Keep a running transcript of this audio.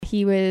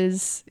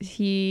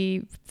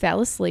he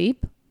fell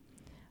asleep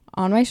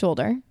on my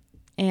shoulder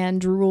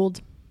and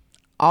drooled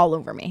all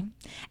over me.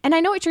 And I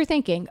know what you're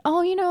thinking.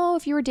 Oh,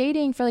 if you were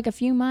dating for like a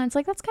few months,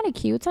 like that's kind of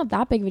cute. It's not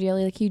that big of a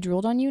deal. Like he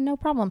drooled on you, no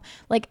problem.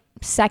 Like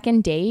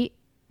second date,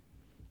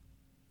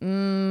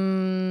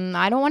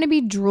 I don't want to be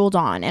drooled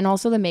on. And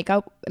also the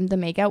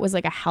makeout was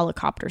like a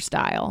helicopter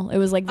style. It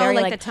was like very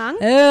like the tongue?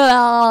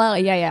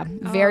 Yeah.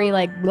 Very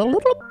like,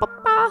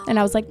 and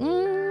I was like,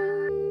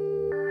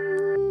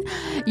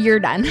 you're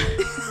done.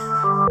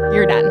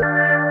 You're done.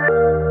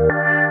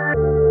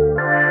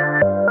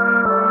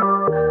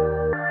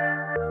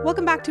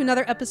 Welcome back to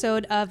another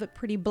episode of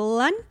Pretty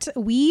Blunt.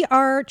 We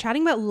are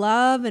chatting about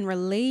love and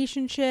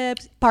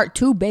relationships. Part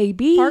 2,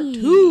 baby. Part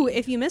 2.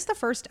 If you missed the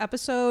first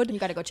episode, you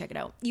got to go check it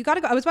out. You got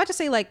to go. I was about to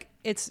say like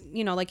it's,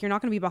 like you're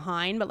not going to be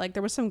behind, but like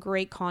there was some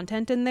great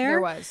content in there.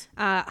 There was.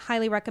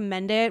 Highly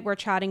recommend it. We're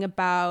chatting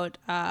about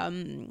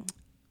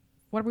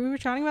what were we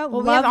chatting about?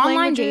 Well, we have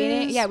online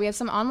dating. Yeah, we have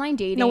some online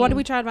dating. No, what did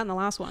we chat about in the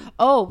last one?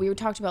 Oh, we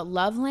talked about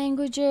love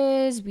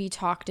languages. We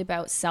talked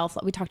about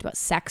we talked about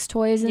sex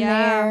toys in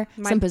there.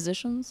 Some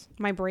positions.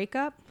 My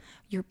breakup.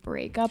 Your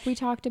breakup we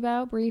talked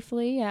about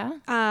briefly, yeah.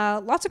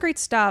 Lots of great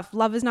stuff.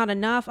 Love is not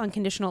enough.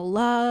 Unconditional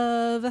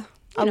love.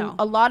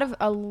 A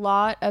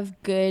lot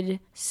of good,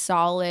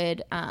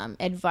 solid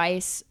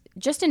advice.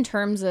 Just in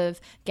terms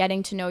of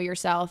getting to know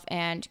yourself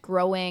and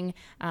growing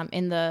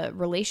in the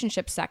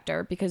relationship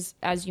sector, because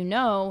as you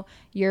know,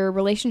 your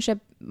relationship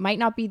might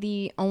not be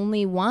the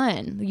only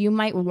one. You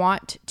might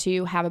want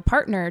to have a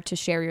partner to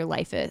share your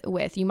life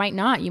with. You might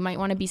not. You might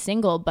want to be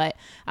single, but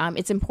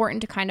it's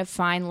important to kind of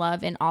find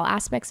love in all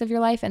aspects of your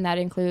life, and that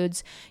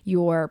includes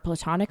your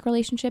platonic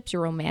relationships,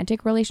 your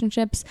romantic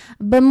relationships,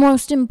 but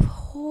most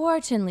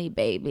importantly,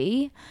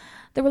 baby,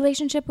 the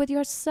relationship with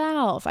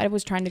yourself. I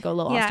was trying to go a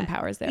little Austin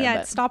Powers there.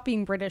 Yeah, stop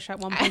being British at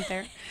one point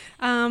there.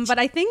 But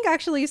I think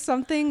actually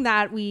something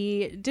that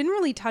we didn't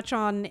really touch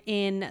on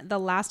in the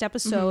last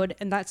episode,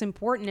 and that's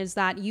important, is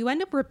that you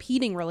end up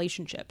repeating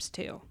relationships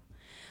too.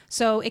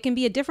 So it can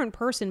be a different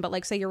person, but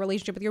like say your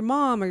relationship with your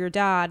mom or your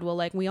dad, well,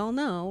 like we all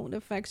know it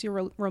affects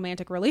your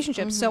romantic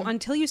relationships. So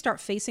until you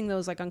start facing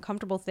those like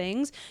uncomfortable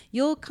things,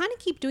 you'll kind of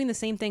keep doing the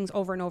same things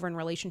over and over in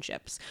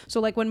relationships. So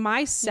like when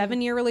my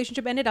 7-year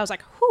relationship ended, I was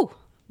like, whew,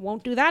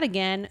 won't do that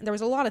again. There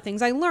was a lot of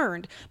things I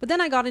learned, but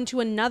then I got into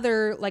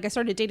another, like I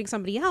started dating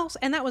somebody else,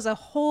 and that was a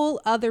whole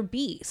other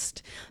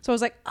beast. So I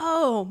was like,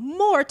 oh,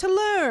 more to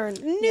learn,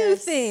 new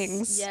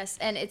things. Yes.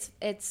 And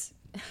it's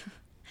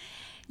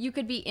you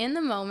could be in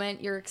the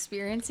moment, you're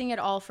experiencing it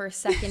all for a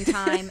second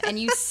time, and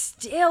you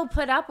still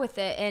put up with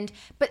it. And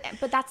but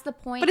that's the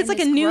point. But it's like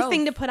a new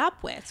thing to put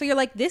up with. So you're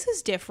like, this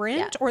is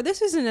different, or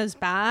this isn't as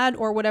bad,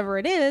 or whatever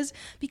it is.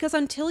 Because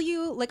until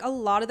you, like a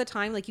lot of the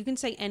time, like you can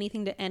say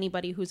anything to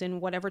anybody who's in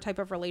whatever type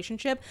of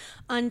relationship,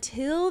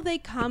 until they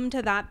come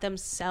to that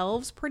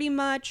themselves, pretty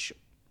much,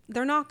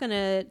 they're not going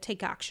to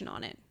take action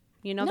on it.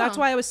 No. That's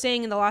why I was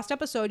saying in the last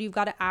episode, you've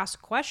got to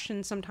ask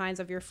questions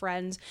sometimes of your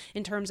friends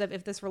in terms of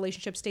if this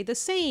relationship stayed the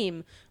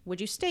same. Would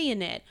you stay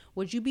in it?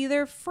 Would you be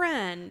their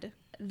friend?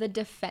 The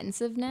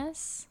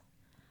defensiveness.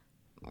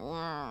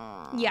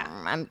 Yeah.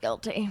 I'm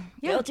guilty.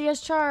 Yeah. Guilty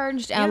as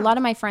charged. And a lot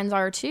of my friends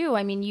are too.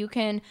 I mean, you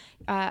can,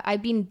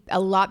 I've been a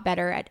lot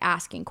better at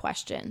asking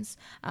questions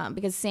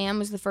because Sam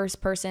was the first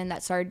person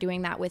that started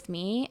doing that with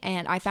me,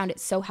 and I found it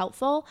so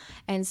helpful.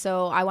 And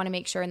so I want to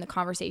make sure in the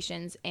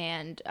conversations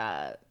and,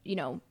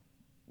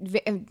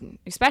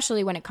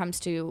 especially when it comes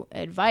to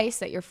advice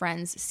that your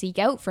friends seek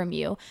out from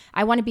you,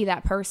 I want to be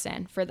that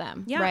person for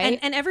them. Yeah, right?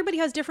 And everybody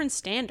has different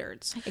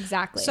standards.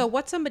 Exactly. So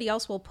what somebody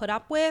else will put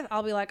up with,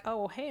 I'll be like,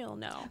 oh, hell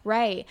no.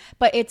 Right.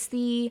 But it's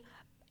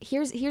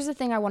here's the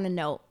thing I want to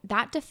note.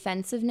 That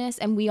defensiveness,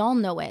 and we all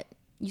know it.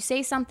 You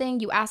say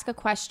something, you ask a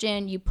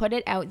question, you put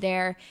it out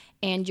there,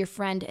 and your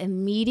friend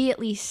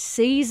immediately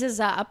seizes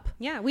up.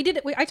 Yeah, we did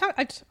it.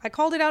 I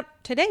called it out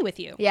today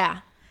with you. Yeah.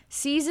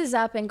 Seizes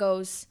up and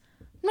goes,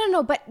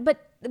 no, but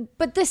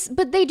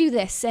they do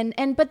this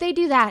and but they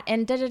do that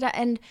and da da da.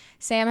 And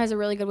Sam has a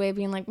really good way of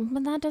being like,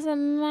 but that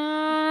doesn't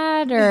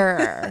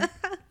matter.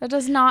 That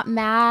does not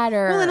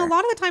matter. Well, and a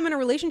lot of the time in a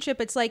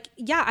relationship, it's like,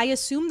 yeah, I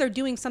assume they're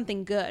doing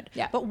something good.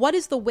 Yeah. But what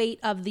is the weight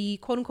of the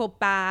quote unquote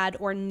bad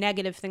or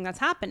negative thing that's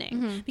happening?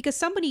 Mm-hmm. Because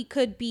somebody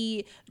could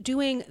be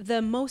doing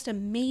the most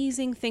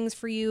amazing things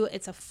for you.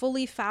 It's a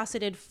fully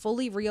faceted,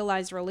 fully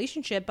realized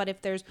relationship. But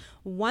if there's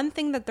one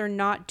thing that they're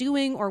not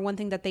doing or one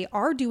thing that they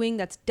are doing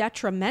that's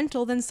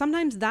detrimental, then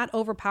sometimes that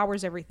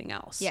overpowers everything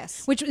else.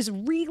 Yes. Which is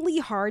really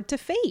hard to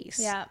face.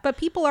 Yeah. But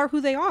people are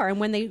who they are. And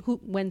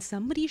when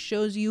somebody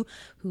shows you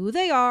who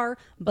they are,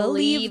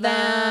 believe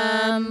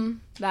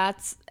them.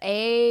 That's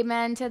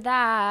amen to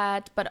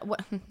that. But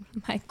what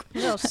my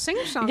little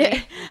sing-songy.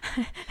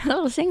 Yeah, a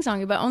little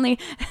sing-songy, but only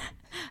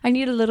I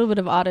need a little bit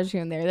of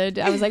auto-tune there.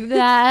 I was like,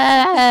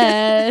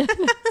 that.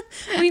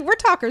 I mean, we're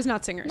talkers,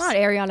 not singers. Not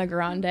Ariana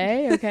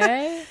Grande,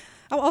 okay?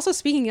 Oh, also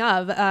speaking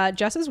of,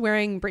 Jess is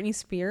wearing Britney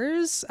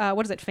Spears.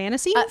 What is it?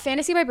 Fantasy?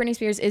 Fantasy by Britney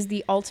Spears is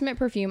the ultimate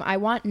perfume. I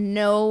want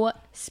no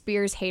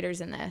Spears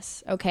haters in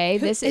this. Okay,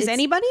 This is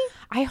anybody?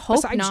 I hope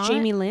besides not.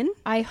 Jamie Lynn.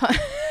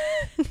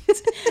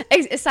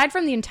 Aside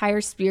from the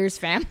entire Spears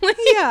family.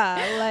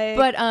 Yeah, like.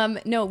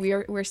 But no,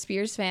 we're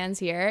Spears fans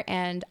here,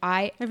 and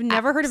I've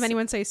never heard of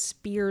anyone say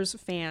Spears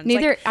fans.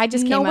 Neither. Like, I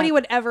just nobody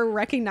would ever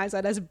recognize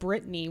that as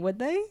Britney, would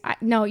they?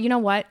 No, you know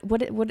what?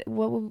 What? Yeah,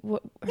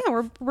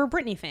 we're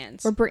Britney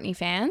fans. We're Britney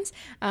fans.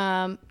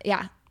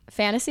 Yeah,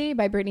 Fantasy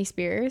by Britney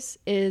Spears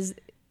is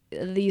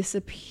the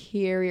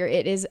superior.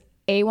 It is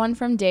A1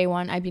 from day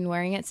one. I've been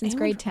wearing it since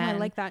grade 10. I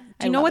like that.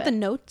 Do you know what the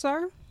notes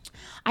are?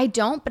 I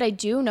don't, but I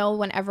do know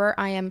whenever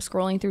I am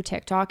scrolling through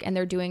TikTok and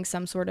they're doing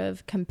some sort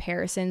of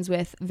comparisons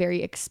with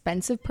very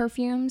expensive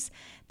perfumes,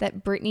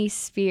 that Britney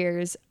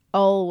Spears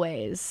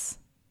always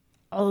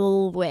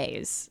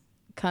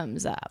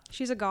comes up.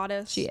 She's a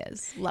goddess. She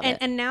is. Love it.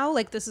 And now,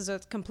 like, this is a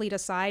complete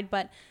aside,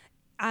 but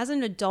as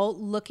an adult,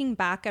 looking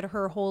back at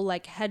her whole,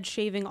 like, head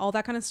shaving, all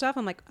that kind of stuff,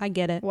 I'm like, I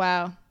get it.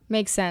 Wow.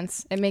 Makes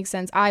sense. It makes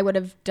sense. I would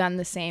have done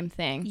the same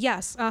thing.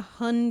 Yes,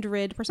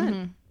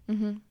 100%.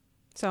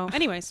 So,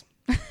 anyways,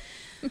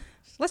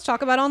 let's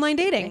talk about online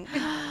dating.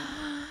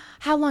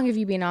 How long have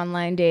you been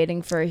online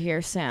dating for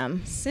here,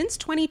 Sam? Since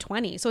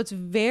 2020. So it's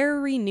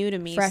very new to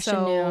me. Fresh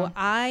and new.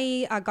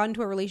 I got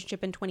into a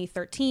relationship in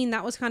 2013.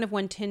 That was kind of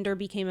when Tinder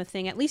became a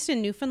thing, at least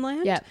in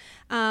Newfoundland. Yeah.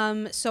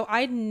 So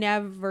I'd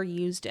never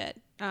used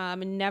it.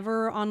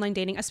 Never online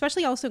dating,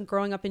 especially also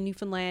growing up in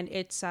Newfoundland.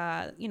 It's,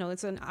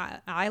 it's an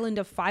island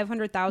of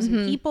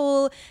 500,000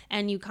 people,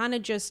 and you kind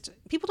of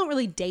people don't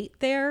really date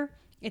there.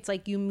 It's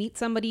like you meet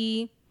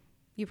somebody,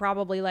 you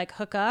probably like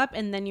hook up,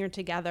 and then you're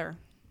together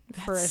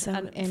for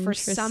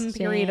some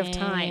period of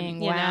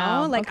time. You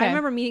know, like I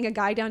remember meeting a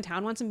guy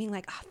downtown once and being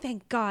like, oh,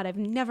 thank God, I've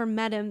never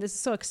met him. This is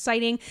so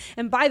exciting.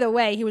 And by the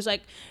way, he was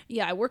like,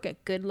 yeah, I work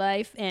at Good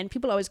Life, and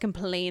people always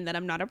complain that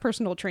I'm not a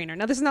personal trainer.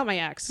 Now, this is not my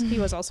ex. He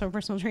was also a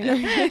personal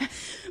trainer.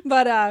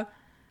 But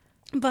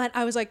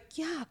I was like,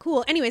 yeah,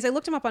 cool. Anyways, I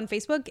looked him up on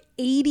Facebook,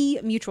 80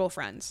 mutual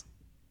friends.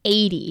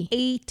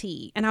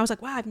 80. And I was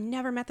like, wow, I've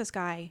never met this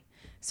guy.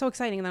 So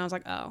exciting. And then I was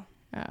like, oh.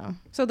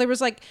 So there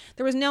was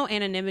no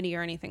anonymity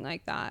or anything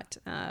like that.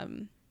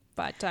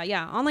 But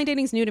yeah, online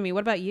dating's new to me.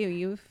 What about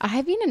you?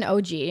 I've been an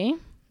OG.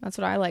 That's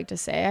what I like to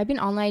say. I've been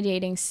online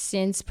dating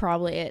since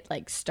probably it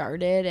like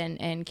started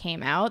and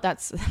came out.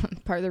 That's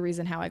part of the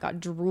reason how I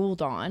got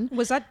drooled on.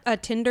 Was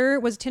that Tinder?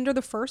 Was Tinder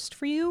the first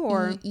for you,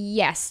 or?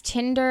 Yes,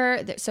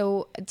 Tinder.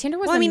 So Tinder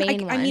was the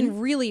main one. I mean,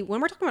 really,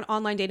 when we're talking about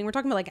online dating, we're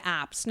talking about like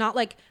apps, not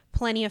like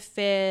Plenty of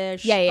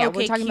Fish. Yeah.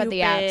 We're talking about the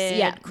apps.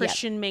 Yeah,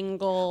 Christian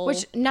Mingle.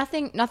 Which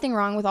nothing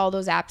wrong with all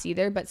those apps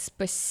either, but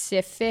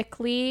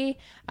specifically,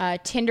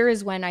 Tinder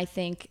is when I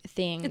think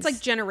things. It's like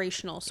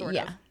generational sort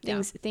of.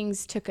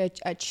 Things took a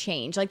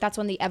change. Like that's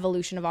when the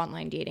evolution of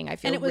online dating, I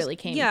feel, really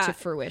came to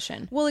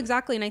fruition. Well,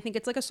 exactly, and I think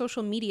it's like a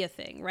social media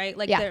thing, right?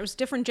 Like there was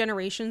different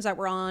generations that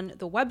were on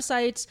the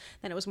websites.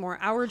 Then it was more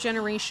our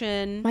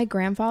generation. My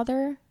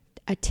grandfather,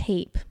 a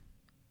tape.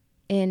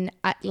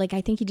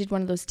 I think he did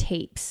one of those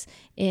tapes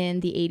in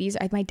the 80s.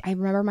 I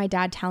remember my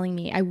dad telling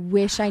me, I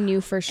wish I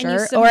knew for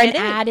sure. Or an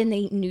ad in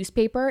the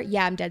newspaper.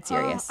 Yeah, I'm dead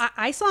serious.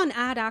 I saw an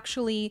ad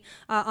actually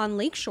on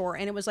Lakeshore,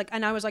 and it was like,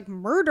 and I was like,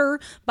 murder,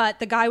 but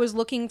the guy was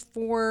looking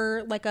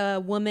for like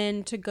a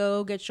woman to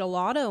go get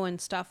gelato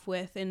and stuff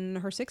with in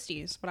her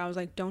 60s. But I was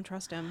like, don't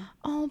trust him.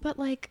 Oh, but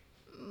like,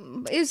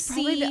 it was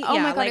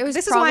my God, it was.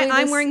 This is why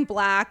I'm wearing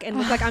black and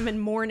look like I'm in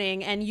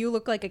mourning, and you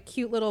look like a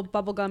cute little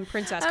bubblegum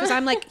princess, because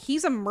I'm like,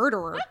 he's a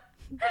murderer.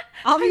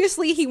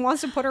 Obviously he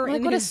wants to put her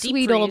in his deep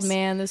freeze. What a sweet old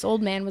man. This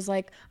old man was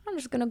like, I'm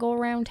just gonna go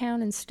around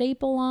town and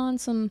staple on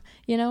some,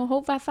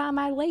 hope I find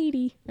my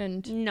lady.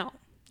 And no,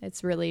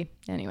 it's really,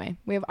 anyway,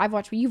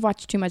 you've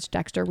watched too much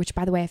Dexter, which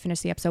by the way, I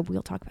finished the episode.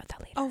 We'll talk about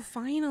that later. Oh,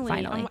 finally.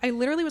 I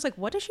literally was like,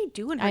 what does she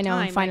do in her time?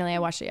 I know. Finally, I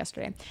watched it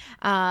yesterday.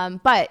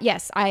 But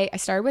yes, I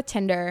started with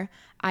Tinder.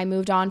 I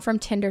moved on from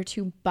Tinder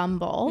to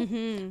Bumble,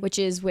 which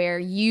is where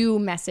you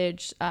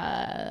message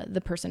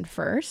the person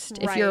first.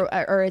 If you're,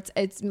 or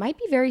it might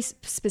be very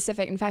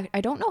specific. In fact, I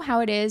don't know how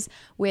it is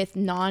with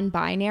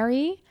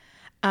non-binary.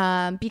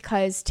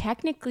 Because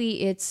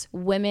technically it's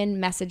women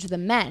message the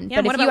men,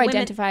 but if you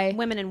identify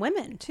women and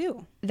women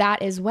too,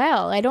 that as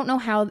well. I don't know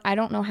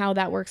how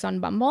that works on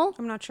Bumble.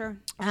 I'm not sure.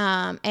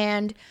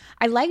 And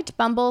I liked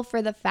Bumble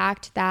for the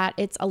fact that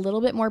it's a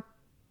little bit more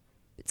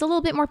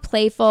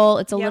playful.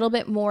 It's a little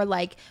bit more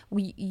like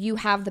you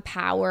have the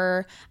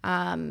power,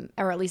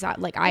 or at least I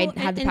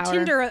had the power. And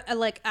Tinder,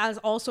 like as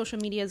all social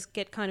medias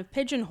get kind of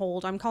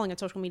pigeonholed, I'm calling it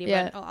social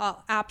media,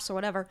 but apps or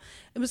whatever.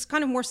 It was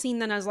kind of more seen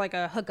than as like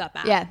a hookup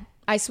app. Yeah,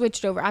 I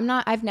switched over.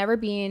 I've never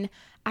been.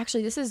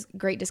 Actually, this is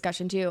great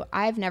discussion too.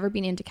 I've never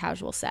been into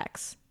casual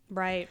sex.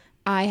 Right.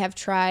 I have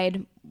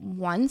tried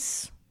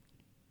once.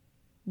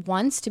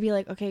 once to be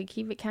like, okay,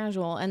 keep it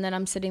casual. And then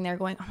I'm sitting there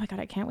going, oh my God,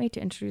 I can't wait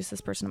to introduce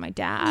this person to my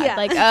dad. Yeah.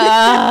 Like,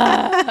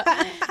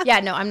 yeah,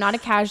 no, I'm not a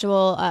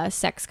casual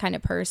sex kind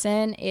of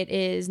person. It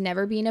is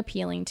never been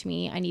appealing to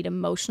me. I need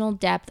emotional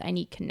depth. I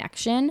need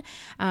connection.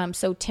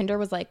 So Tinder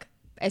was like,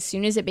 as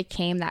soon as it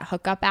became that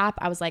hookup app,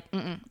 I was like,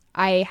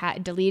 I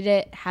had deleted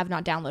it, have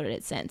not downloaded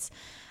it since.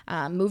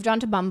 Moved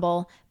on to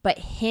Bumble, but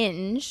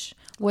Hinge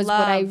was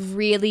what I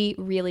really,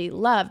 really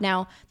love.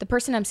 Now, the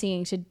person I'm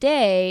seeing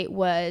today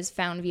was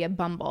found via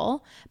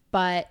Bumble,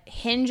 but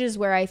Hinge is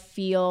where I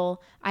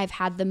feel I've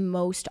had the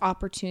most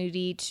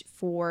opportunity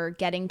for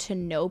getting to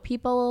know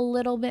people a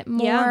little bit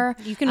more.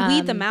 Yeah, you can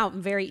weed them out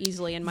very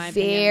easily, in my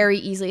opinion. Very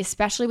easily,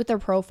 especially with their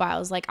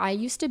profiles. Like, I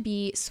used to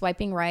be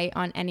swiping right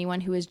on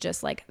anyone who was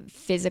just like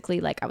physically,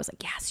 like, I was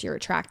like, yes, you're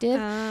attractive.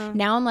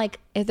 Now I'm like,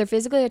 if they're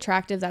physically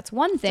attractive, that's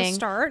one thing.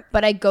 Start.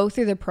 But I go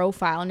through the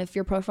profile, and if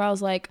your profile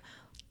is like,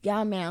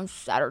 yeah, man,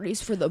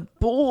 Saturdays for the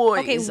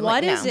boys. Okay, I'm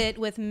what like, is it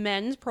with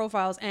men's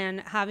profiles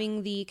and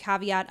having the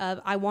caveat of,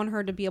 I want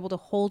her to be able to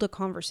hold a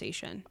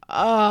conversation?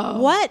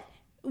 Oh. What?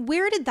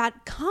 Where did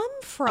that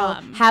come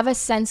from? Have a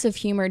sense of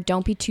humor.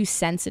 Don't be too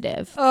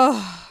sensitive.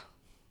 Oh.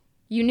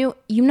 You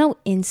know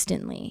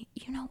instantly.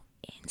 You know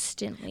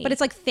instantly. But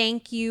it's like,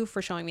 thank you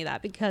for showing me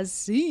that, because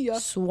see ya.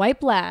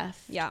 Swipe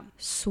left. Yeah.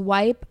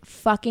 Swipe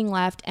fucking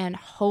left and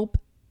hope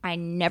I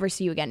never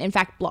see you again. In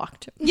fact,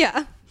 blocked.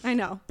 Yeah, I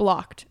know.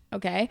 Blocked.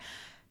 Okay.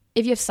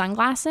 If you have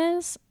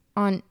sunglasses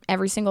on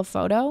every single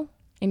photo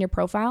in your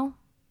profile,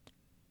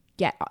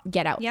 get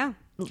out. Yeah.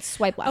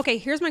 Swipe left. Okay,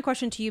 here's my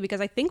question to you, because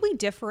I think we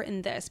differ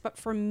in this, but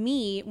for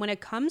me, when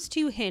it comes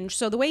to Hinge,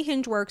 so the way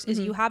Hinge works is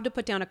you have to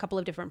put down a couple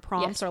of different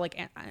prompts, or like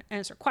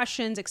answer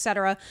questions,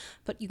 etc.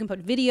 But you can put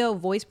video,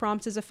 voice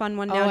prompts is a fun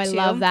one now too. I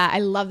love that. I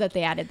love that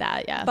they added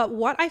that. Yeah. But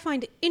what I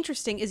find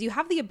interesting is you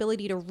have the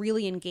ability to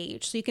really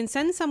engage. So you can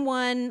send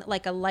someone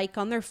like a like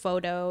on their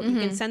photo. You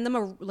can send them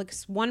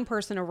one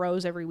person a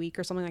rose every week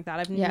or something like that.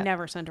 I've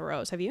never sent a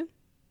rose. Have you?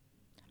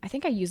 I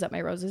think I use up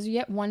my roses. You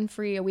get one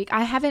free a week.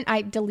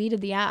 I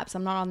deleted the apps.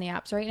 I'm not on the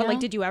apps right now. But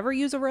like, did you ever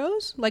use a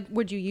rose? Like,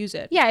 would you use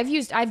it? Yeah,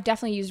 I've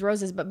definitely used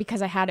roses, but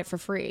because I had it for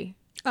free.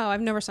 Oh,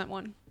 I've never sent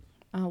one.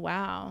 Oh,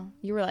 wow.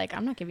 You were like,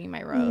 I'm not giving you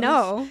my rose.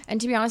 No. And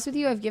to be honest with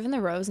you, I've given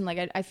the rose, and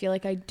like I feel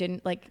like I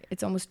didn't, like,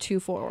 it's almost too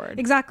forward.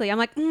 Exactly. I'm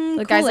like, The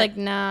cool guy's it. like,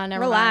 nah,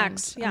 never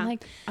Relax. mind. Yeah. I'm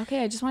like,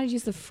 okay, I just wanted to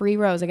use the free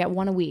rose. I get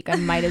one a week. I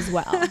might as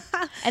well.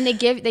 And they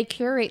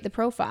curate the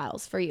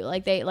profiles for you.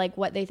 Like, they like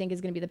what they think is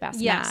going to be the best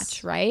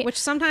match, right? Which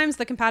sometimes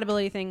the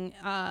compatibility thing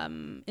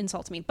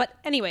insults me. But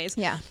anyways,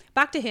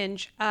 back to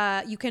Hinge.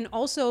 You can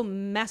also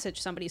message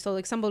somebody. So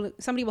like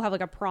somebody will have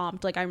like a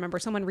prompt. Like I remember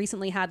someone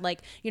recently had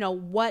like,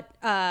 what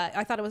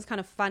I thought it was kind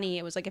of funny.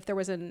 It was like, if there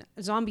was a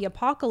zombie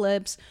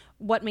apocalypse,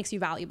 what makes you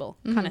valuable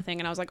kind of thing.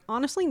 And I was like,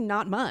 honestly,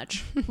 not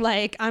much.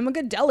 Like, I'm a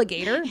good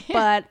delegator,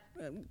 but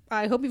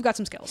I hope you've got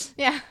some skills.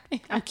 Yeah.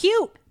 I'm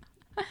cute.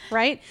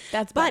 Right?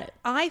 But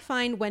I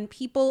find when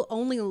people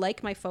only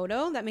like my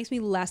photo, that makes me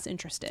less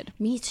interested.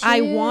 Me too.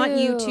 I want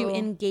you to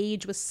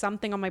engage with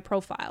something on my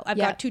profile. I've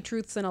got 2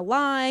 truths and a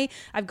lie.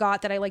 I've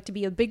got that I like to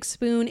be a big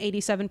spoon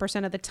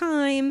 87% of the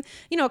time.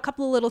 A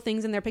couple of little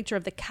things in their picture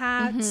of the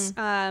cats.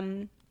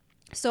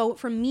 So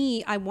for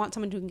me, I want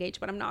someone to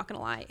engage, but I'm not going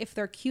to lie. If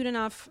they're cute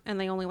enough and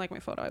they only like my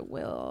photo, I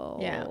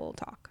will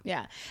talk.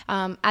 Yeah.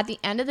 At the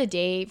end of the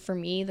day, for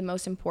me, the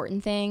most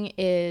important thing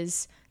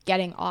is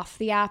getting off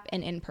the app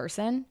and in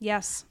person.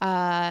 Yes.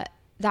 I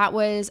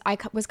was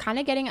kind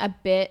of getting a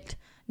bit,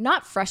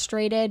 not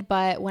frustrated,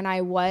 but when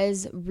I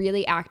was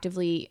really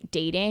actively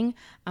dating,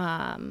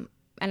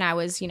 and I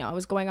was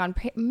going on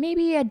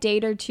maybe a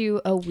date or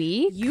 2 a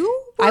week.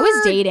 I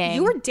was dating.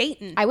 You were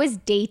dating. I was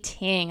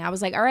dating. I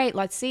was like, all right,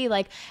 let's see.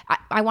 Like,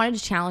 I wanted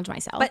to challenge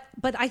myself.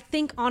 But I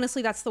think,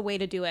 honestly, that's the way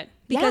to do it.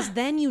 Because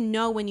then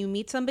when you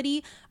meet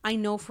somebody, I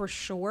know for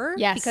sure.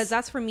 Yes. Because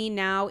that's for me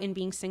now in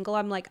being single.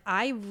 I'm like,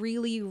 I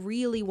really,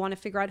 really want to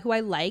figure out who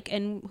I like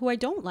and who I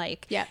don't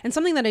like. Yeah. And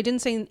something that I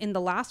didn't say in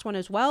the last one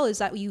as well is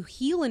that you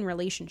heal in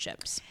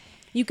relationships.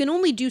 You can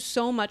only do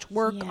so much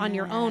work on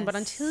your own, but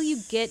until you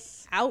get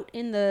out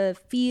in the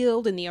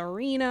field, in the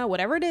arena,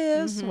 whatever it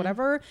is,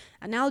 whatever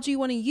analogy you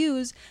want to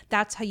use,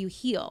 that's how you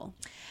heal.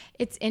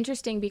 It's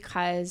interesting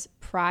because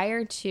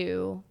prior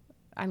to,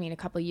 a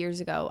couple of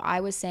years ago, I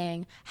was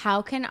saying,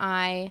 how can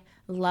I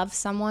love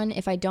someone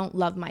if I don't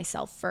love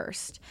myself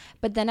first?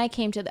 But then I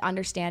came to the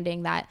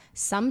understanding that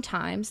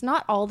sometimes,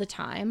 not all the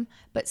time,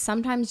 but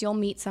sometimes you'll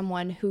meet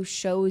someone who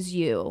shows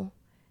you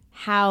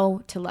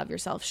how to love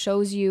yourself,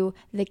 shows you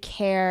the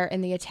care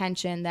and the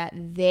attention that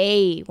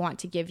they want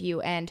to give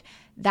you, and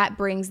that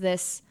brings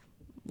this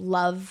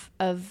love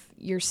of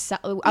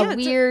yourself.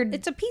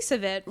 It's a piece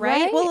of it,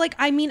 right? Well, like,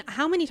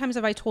 how many times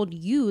have I told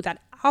you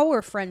that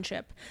our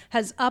friendship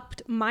has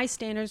upped my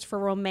standards for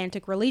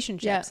romantic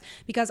relationships,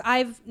 because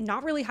I've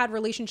not really had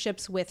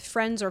relationships with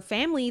friends or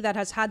family that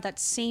has had that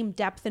same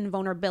depth and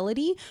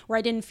vulnerability, where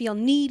I didn't feel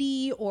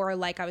needy or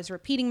like I was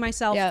repeating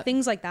myself,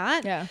 things like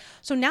that.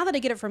 So now that I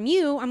get it from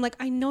you, I'm like,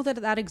 I know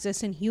that that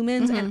exists in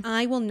humans, and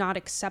I will not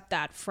accept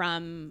that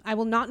from a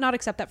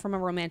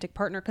romantic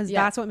partner, because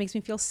that's what makes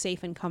me feel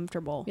safe and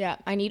comfortable.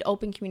 I need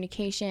open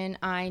communication.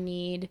 I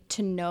need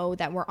to know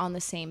that we're on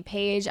the same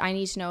page. I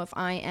need to know if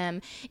I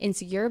am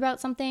insecure about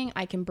something,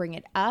 I can bring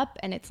it up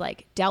and it's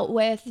like dealt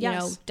with, you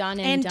know, done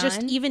and done.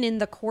 Just even in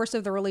the course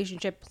of the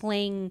relationship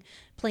playing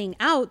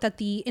out, that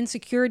the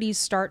insecurities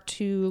start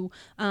to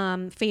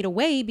fade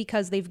away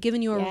because they've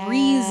given you a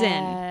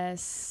reason.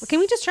 Can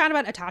we just chat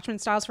about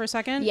attachment styles for a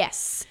second?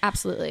 Yes,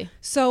 absolutely.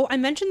 So I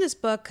mentioned this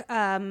book,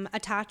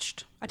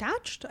 Attached,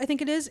 I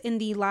think it is, in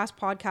the last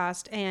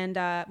podcast, and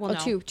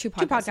two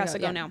podcasts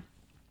ago now.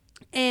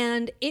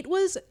 And it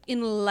was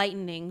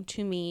enlightening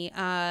to me.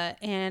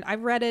 And I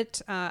read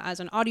it as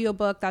an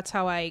audiobook. That's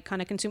how I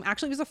kind of consume.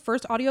 Actually, it was the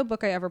first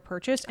audiobook I ever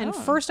purchased. And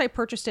first I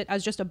purchased it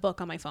as just a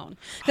book on my phone,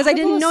 because I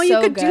didn't know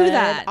you could do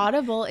that.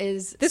 Audible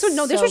is this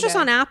was just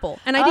on Apple.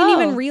 And I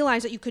didn't even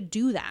realize that you could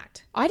do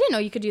that. I didn't know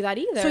you could do that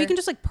either. So you can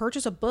just like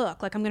purchase a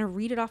book. Like, I'm going to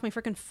read it off my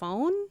freaking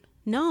phone?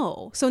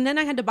 No. So then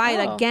I had to buy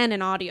it again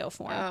in audio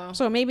form.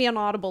 So maybe on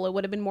Audible it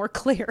would have been more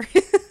clear.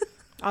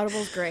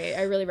 Audible's great.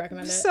 I really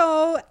recommend it.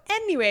 So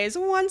anyways,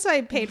 once I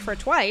paid for it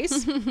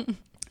twice,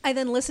 I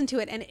then listened to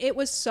it, and it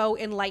was so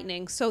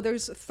enlightening. So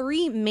there's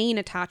 3 main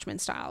attachment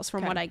styles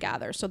from what I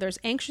gather. So there's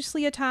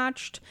anxiously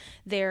attached,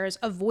 there's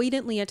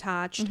avoidantly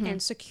attached,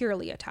 and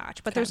securely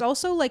attached. But there's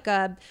also like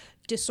a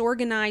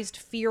disorganized,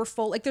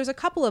 fearful, like there's a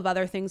couple of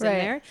other things in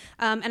there.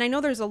 And I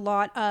know there's a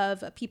lot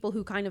of people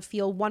who kind of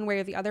feel one way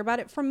or the other about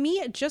it. For me,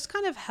 it just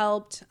kind of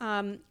helped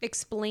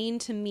explain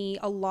to me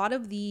a lot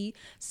of the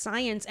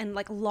science, and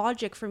like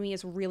logic for me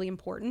is really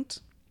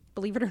important,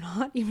 believe it or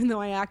not, even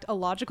though I act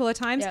illogical at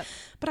times.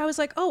 But I was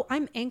like, oh,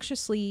 I'm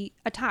anxiously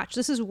attached.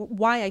 This is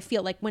why I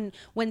feel like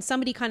when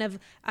somebody kind of,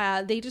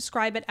 they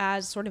describe it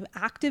as sort of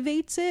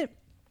activates it,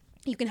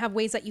 you can have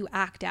ways that you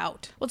act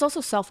out. Well, it's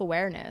also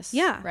self-awareness.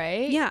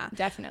 Right? Yeah.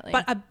 Definitely.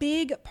 But a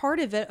big part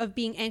of it, of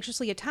being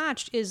anxiously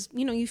attached, is,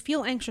 you know, you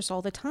feel anxious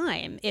all the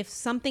time. If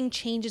something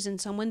changes in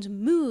someone's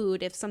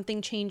mood, if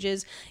something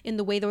changes in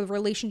the way the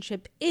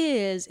relationship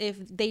is,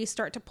 if they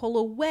start to pull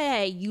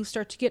away, you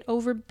start to get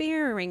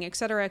overbearing, et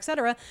cetera, et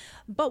cetera.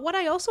 But what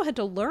I also had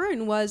to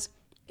learn was,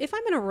 if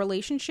I'm in a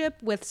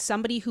relationship with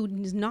somebody who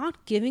is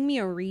not giving me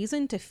a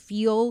reason to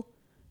feel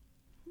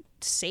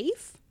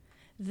safe,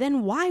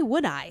 then why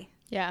would I?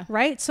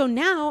 Right. So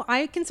now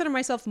I consider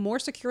myself more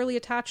securely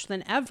attached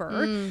than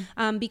ever,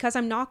 because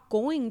I'm not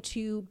going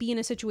to be in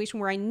a situation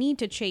where I need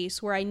to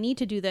chase, where I need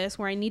to do this,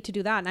 where I need to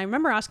do that. And I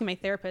remember asking my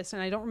therapist,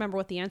 and I don't remember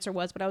what the answer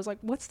was, but I was like,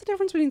 what's the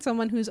difference between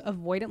someone who's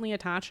avoidantly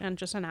attached and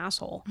just an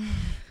asshole?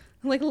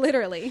 Like,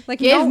 literally, like,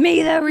 give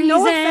me the reason.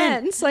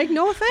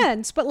 No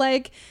offense, but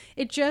like,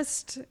 it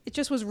just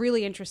was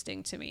really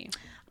interesting to me.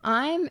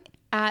 I'm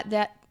at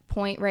that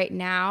point right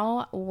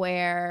now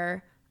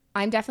where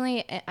I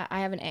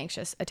have an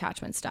anxious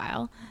attachment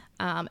style.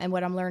 And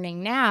what I'm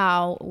learning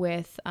now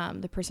with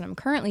the person I'm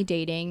currently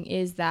dating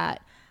is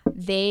that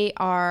they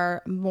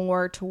are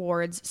more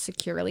towards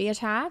securely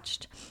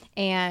attached.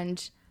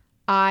 And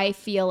I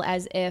feel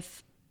as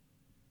if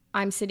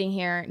I'm sitting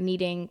here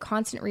needing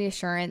constant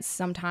reassurance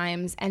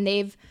sometimes. And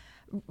they've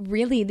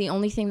really, the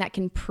only thing that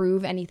can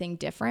prove anything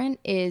different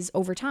is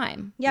over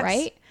time,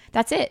 right?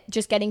 That's it.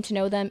 Just getting to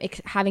know them,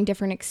 having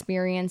different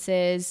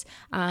experiences,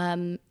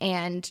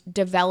 and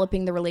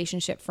developing the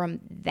relationship from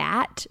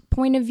that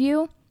point of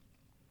view.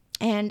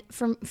 And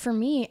for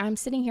me, I'm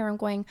sitting here, I'm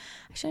going,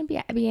 I shouldn't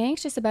be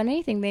anxious about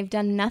anything. They've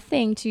done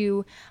nothing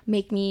to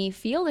make me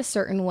feel a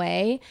certain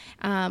way,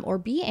 or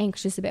be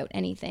anxious about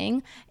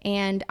anything.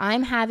 And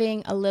I'm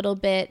having a little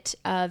bit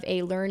of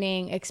a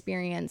learning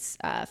experience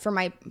for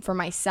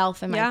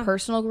myself and my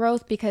personal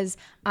growth, because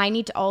I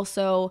need to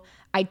also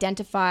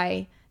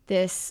identify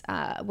this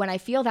when I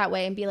feel that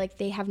way and be like,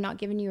 they have not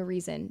given you a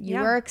reason. You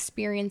are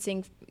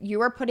experiencing,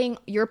 you're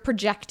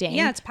projecting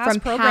it's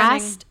past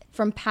programming.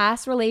 From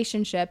past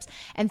relationships.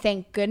 And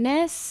thank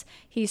goodness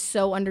he's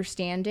so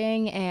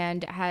understanding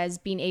and has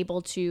been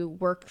able to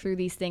work through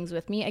these things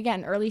with me.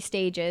 Again, early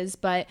stages,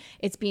 but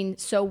it's been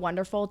so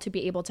wonderful to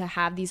be able to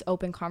have these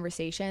open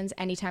conversations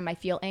anytime I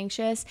feel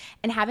anxious,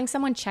 and having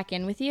someone check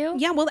in with you.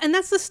 Yeah, well, and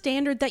that's the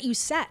standard that you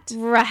set.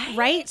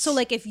 Right? So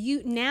like, if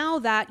you, now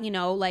that, you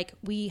know, like,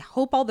 we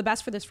hope all the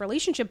best for this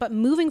relationship, but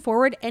moving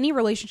forward, any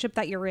relationship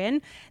that you're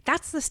in,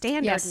 that's the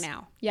standard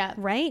now.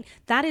 Right?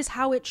 That is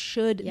how it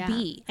should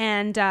be.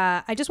 And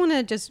I just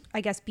want to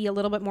I guess, be a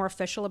little bit more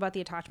official about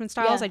the attachment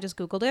styles. I just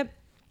Googled it.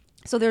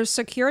 So there's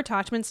secure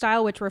attachment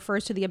style, which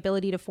refers to the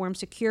ability to form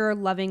secure,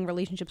 loving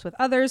relationships with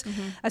others.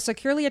 A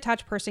securely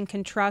attached person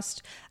can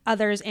trust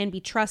others and be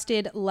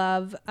trusted,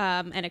 love,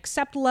 and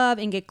accept love,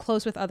 and get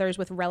close with others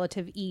with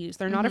relative ease.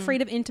 They're not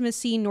afraid of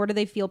intimacy, nor do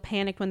they feel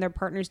panicked when their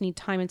partners need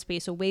time and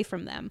space away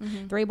from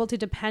them. They're able to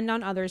depend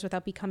on others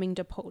without becoming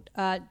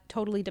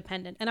totally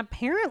dependent. And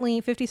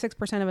apparently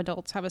 56% of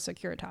adults have a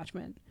secure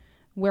attachment.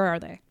 Where are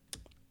they?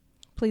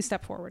 Please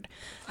step forward.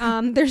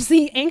 There's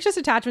the anxious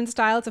attachment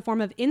style. It's a form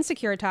of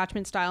insecure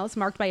attachment style. It's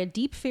marked by a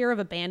deep fear of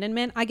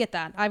abandonment. I get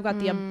that. I've got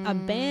the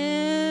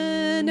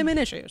abandonment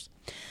issues.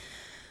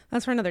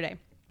 That's for another day.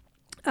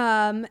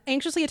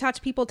 Anxiously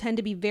attached people tend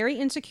to be very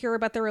insecure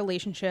about their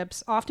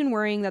relationships, often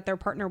worrying that their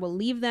partner will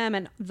leave them,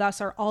 and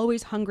thus are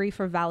always hungry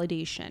for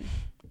validation.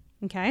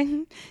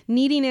 Okay.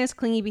 Neediness,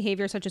 clingy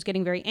behavior, such as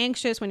getting very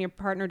anxious when your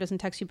partner doesn't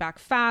text you back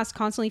fast,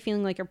 constantly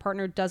feeling like your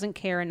partner doesn't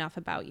care enough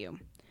about you.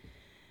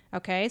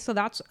 Okay, so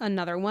that's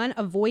another one.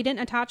 Avoidant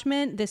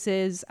attachment. This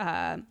is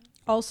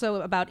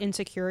also about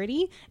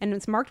insecurity, and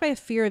it's marked by a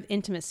fear of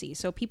intimacy.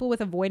 So people with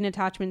avoidant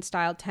attachment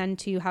style tend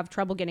to have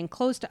trouble getting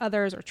close to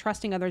others or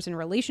trusting others in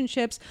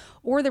relationships,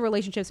 or the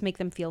relationships make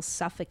them feel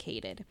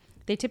suffocated.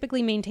 They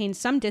typically maintain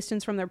some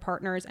distance from their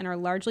partners and are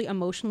largely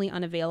emotionally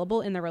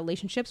unavailable in their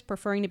relationships,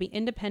 preferring to be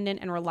independent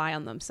and rely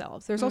on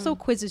themselves. There's also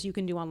quizzes you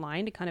can do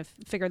online to kind of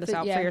figure this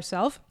out for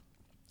yourself.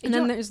 And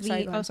then there's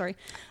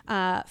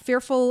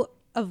fearful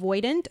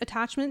avoidant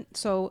attachment,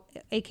 so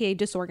aka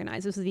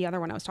disorganized. This is the other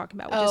one I was talking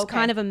about, which is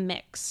kind of a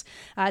mix.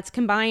 It's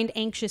combined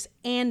anxious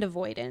and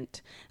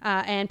avoidant,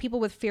 and people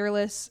with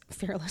fearful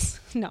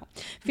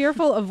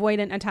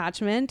avoidant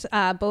attachment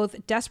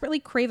both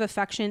desperately crave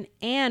affection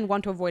and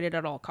want to avoid it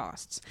at all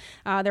costs.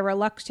 They're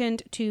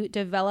reluctant to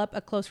develop a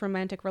close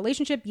romantic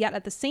relationship, yet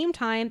at the same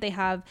time they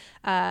have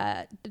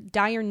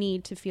dire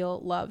need to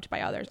feel loved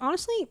by others.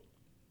 Honestly,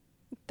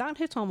 that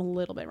hits home a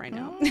little bit right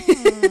now.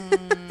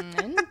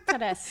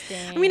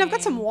 Interesting. I mean, I've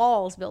got some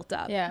walls built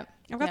up. Yeah.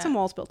 I've got some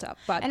walls built up.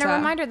 But and a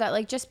reminder that,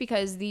 like, just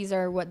because these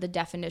are what the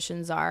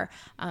definitions are,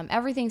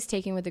 everything's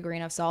taken with a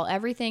grain of salt.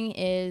 Everything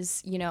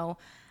is, you know,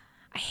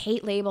 I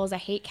hate labels. I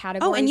hate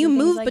categories. Oh, and you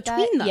move like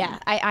between them. Yeah,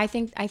 I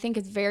think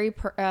it's very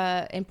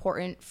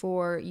important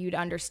for you to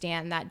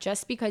understand that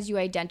just because you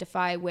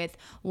identify with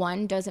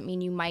one doesn't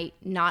mean you might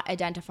not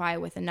identify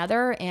with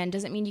another, and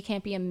doesn't mean you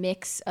can't be a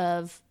mix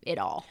of it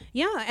all.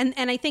 Yeah,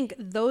 and I think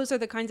those are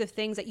the kinds of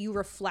things that you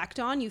reflect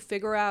on. You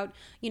figure out,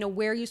 you know,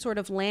 where you sort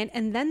of land,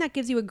 and then that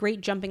gives you a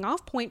great jumping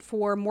off point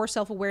for more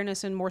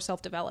self-awareness and more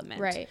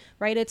self-development. Right.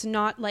 It's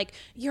not like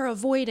you're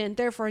avoidant,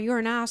 therefore you're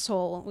an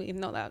asshole,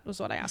 even though that was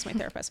what I asked my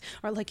therapist.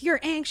 Or like you're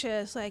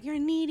anxious, like you're a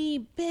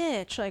needy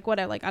bitch, like what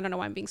I don't know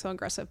why I'm being so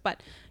aggressive,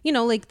 but you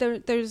know, like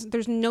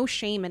there's no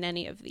shame in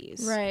any of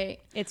these. Right.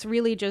 It's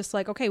really just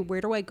like, okay,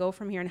 where do I go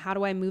from here, and how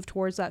do I move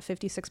towards that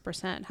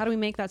 56%? How do we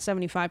make that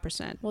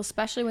 75%? Well,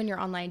 especially when you're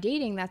online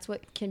dating, that's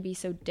what can be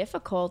so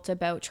difficult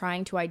about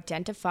trying to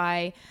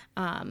identify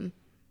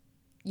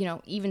you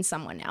know, even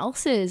someone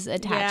else's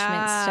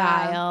attachment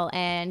style,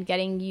 and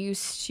getting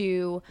used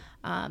to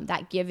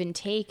that give and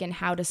take and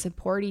how to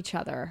support each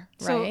other.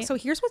 Right. So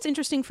here's what's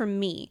interesting for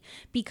me,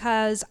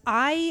 because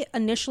I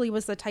initially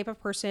was the type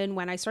of person,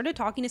 when I started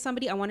talking to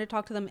somebody, I wanted to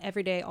talk to them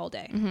every day, all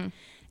day. Mm-hmm.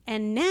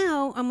 And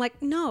now I'm like,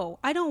 no,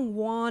 I don't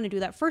want to do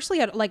that.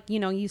 Firstly, like, you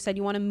know, you said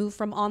you want to move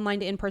from online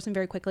to in-person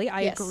very quickly.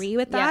 I agree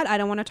with that. Yeah. I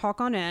don't want to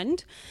talk on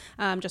end,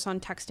 just on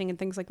texting and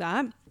things like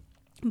that.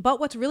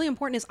 But what's really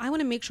important is I want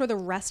to make sure the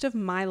rest of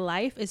my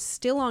life is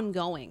still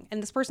ongoing,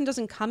 and this person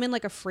doesn't come in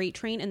like a freight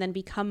train and then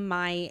become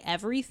my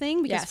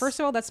everything, because first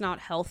of all, that's not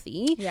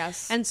healthy.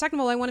 Yes. And second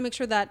of all, I want to make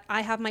sure that I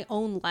have my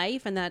own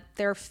life and that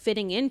they're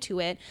fitting into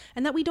it,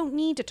 and that we don't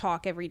need to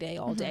talk every day,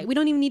 all day. We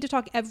don't even need to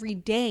talk every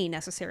day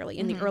necessarily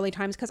in the early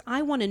times, because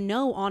I want to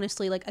know,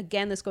 honestly, like,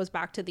 again, this goes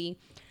back to the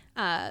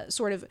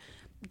sort of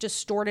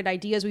distorted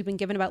ideas we've been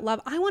given about love.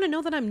 I want to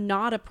know that I'm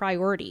not a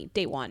priority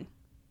day one.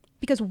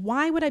 Because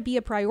why would I be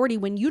a priority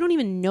when you don't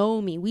even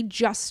know me? We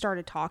just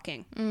started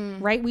talking,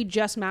 right? We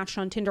just matched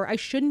on Tinder. I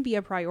shouldn't be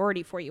a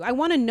priority for you. I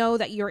want to know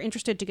that you're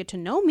interested to get to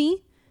know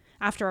me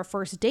after our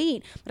first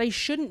date, but I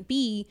shouldn't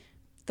be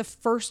the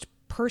first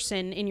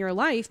person in your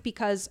life,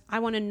 because I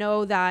want to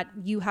know that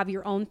you have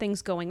your own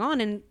things going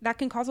on, and that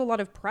can cause a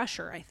lot of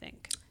pressure, I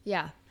think.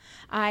 Yeah.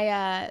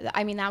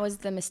 I mean, that was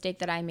the mistake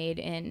that I made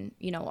in,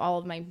 you know, all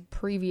of my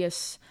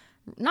previous,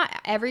 not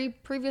every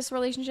previous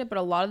relationship, but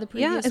a lot of the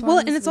previous ones. Well,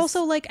 and it's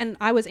also like, and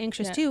I was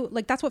anxious too,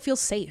 like that's what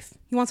feels safe.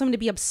 You want someone to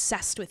be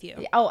obsessed with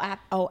you.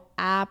 Oh,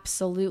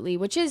 absolutely.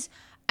 Which is,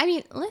 I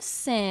mean,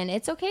 listen,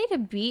 it's okay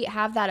to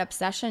have that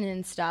obsession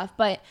and stuff,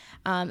 but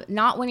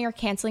not when you're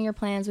canceling your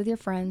plans with your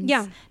friends.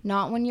 Yeah.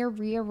 Not when you're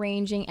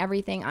rearranging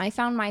everything. I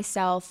found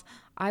myself,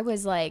 I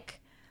was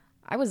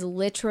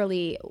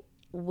literally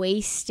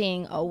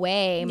wasting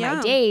away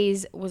my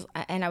days,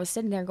 and I was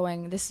sitting there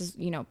going, this is,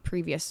 you know,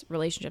 previous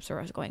relationships where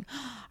I was going,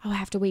 oh, I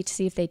have to wait to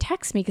see if they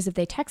text me, because if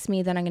they text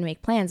me, then I'm going to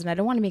make plans, and I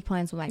don't want to make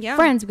plans with my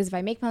friends, because if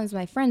I make plans with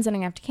my friends, then I'm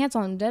going to have to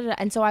cancel them.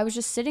 And so I was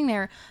just sitting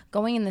there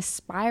going in this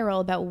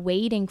spiral about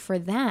waiting for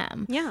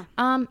them.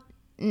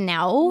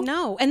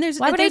 No. And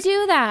why would I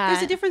do that?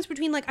 There's a difference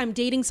between like I'm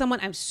dating someone,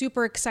 I'm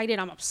super excited,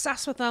 I'm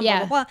obsessed with them, Yeah.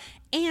 blah blah blah,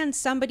 and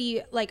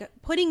somebody like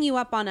putting you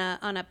up on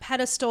a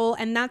pedestal,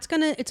 and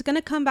it's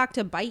gonna come back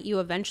to bite you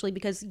eventually,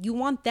 because you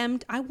want them.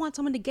 I want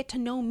someone to get to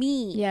know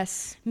me.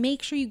 Yes.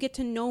 Make sure you get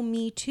to know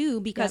me too,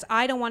 because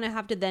I don't want to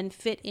have to then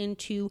fit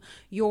into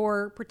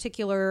your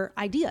particular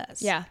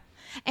ideas. Yeah.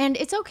 And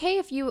it's okay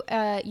if you,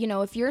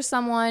 if you're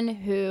someone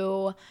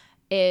who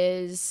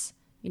is,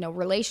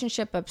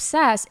 relationship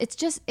obsessed,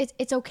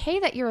 it's okay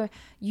that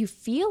you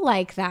feel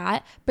like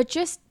that, but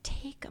just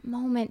take a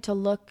moment to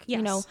look,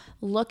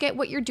 look at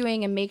what you're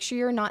doing and make sure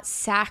you're not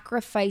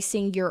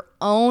sacrificing your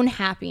own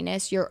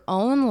happiness, your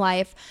own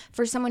life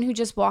for someone who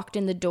just walked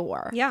in the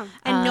door. Yeah.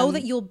 And know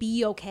that you'll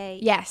be okay.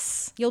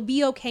 Yes. You'll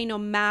be okay no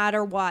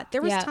matter what.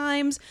 There was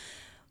times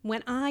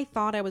when I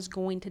thought I was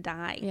going to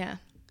die. Yeah.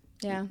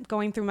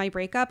 Going through my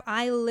breakup,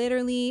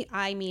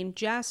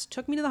 Jess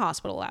took me to the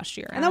hospital last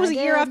year. And that was a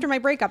year after my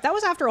breakup. That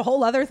was after a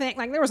whole other thing.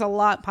 Like, there was a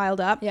lot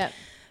piled up. Yeah.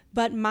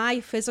 But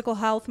my physical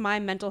health, my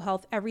mental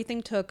health,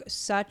 everything took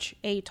such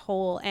a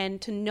toll.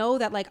 And to know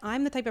that, like,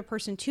 I'm the type of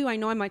person too, I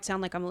know I might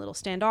sound like I'm a little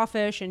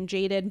standoffish and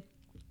jaded.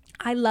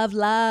 I love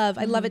love.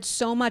 I love it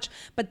so much.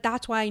 But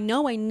that's why I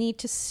know I need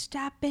to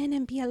step in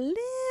and be a little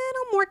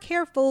more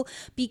careful,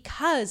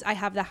 because I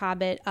have the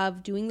habit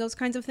of doing those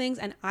kinds of things.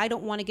 And I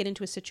don't want to get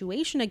into a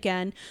situation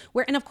again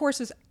where, and of course,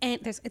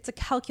 it's a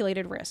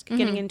calculated risk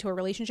getting into a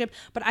relationship.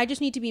 But I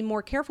just need to be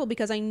more careful,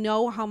 because I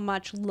know how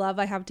much love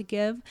I have to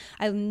give.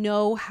 I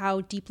know how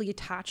deeply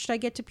attached I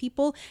get to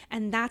people.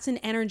 And that's an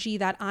energy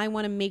that I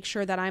want to make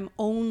sure that I'm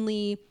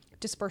only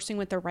dispersing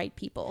with the right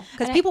people,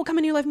 because people come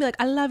into your life and be like,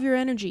 I love your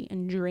energy,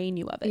 and drain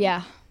you of it.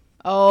 Yeah.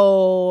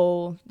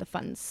 Oh, the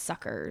fun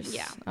suckers.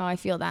 Yeah. Oh, I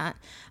feel that.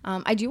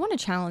 I do want to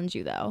challenge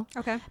you though.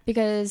 Okay.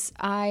 Because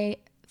I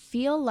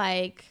feel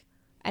like,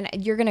 and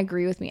you're going to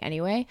agree with me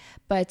anyway,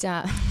 but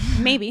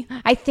maybe.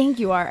 I think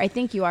you are. I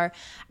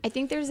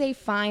think there's a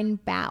fine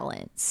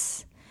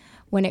balance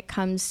when it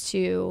comes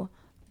to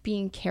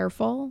being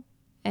careful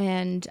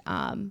and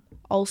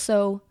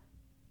also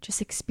just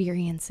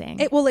experiencing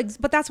it.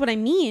 But that's what I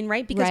mean,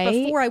 right? Because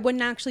before I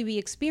wouldn't actually be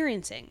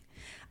experiencing.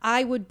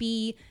 I would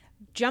be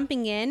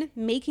jumping in,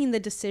 making the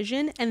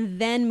decision, and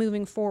then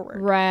moving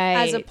forward. Right.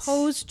 As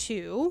opposed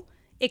to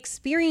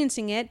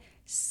experiencing it,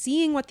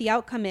 seeing what the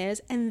outcome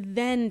is, and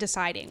then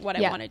deciding what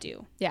I want to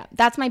do. Yeah.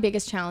 That's my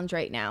biggest challenge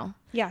right now.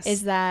 Yes.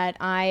 Is that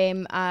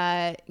I'm,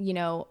 I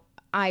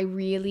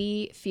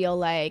really feel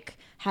like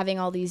having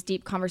all these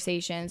deep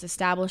conversations,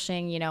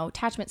 establishing,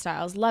 attachment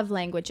styles, love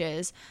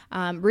languages,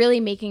 really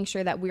making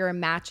sure that we're a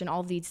match in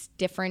all these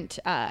different,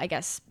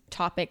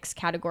 topics,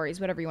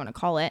 categories, whatever you want to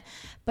call it.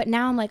 But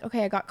now I'm like,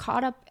 okay, I got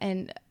caught up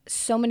in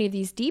so many of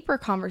these deeper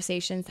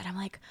conversations that I'm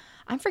like,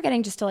 I'm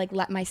forgetting just to like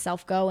let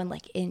myself go and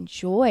like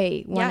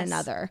enjoy one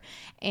another.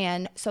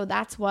 And so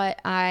that's what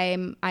my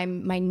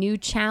new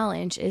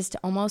challenge is, to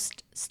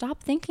almost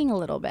stop thinking a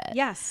little bit.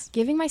 Yes.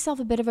 Giving myself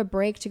a bit of a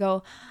break to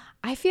go,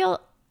 I feel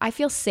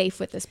safe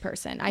with this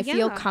person. I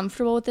feel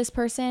comfortable with this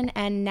person,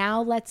 and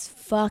now let's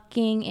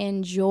fucking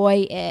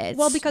enjoy it.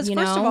 Well, because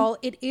first of all,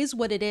 it is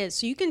what it is.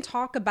 So you can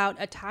talk about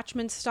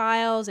attachment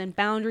styles and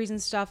boundaries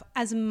and stuff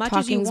as much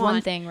as you want.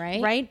 One thing,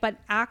 right? Right? But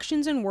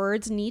actions and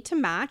words need to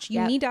match.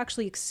 You need to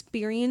actually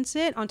experience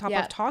it on top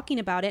of talking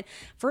about it.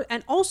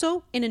 And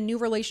also in a new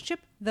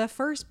relationship, the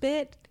first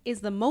bit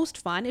is the most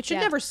fun. It should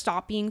never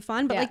stop being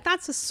fun, but like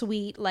that's a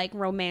sweet, like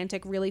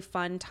romantic, really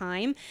fun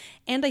time.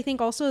 And I think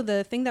also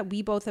the thing that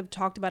we both have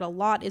talked about a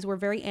lot is we're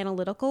very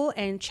analytical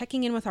and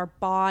checking in with our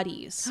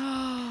bodies.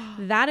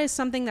 That is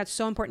something that's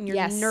so important.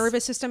 Your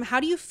nervous system.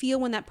 How do you feel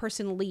when that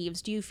person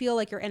leaves? Do you feel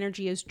like your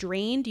energy is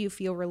drained? Do you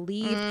feel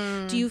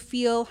relieved? Do you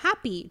feel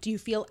happy? Do you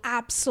feel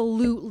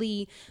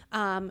absolutely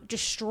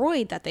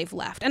destroyed that they've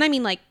left? And I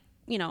mean, like,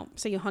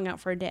 say you hung out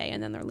for a day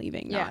and then they're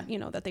leaving,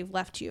 not, that they've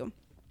left you.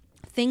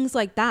 Things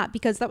like that,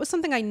 because that was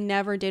something I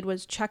never did,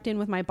 was checked in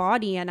with my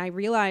body. And I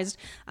realized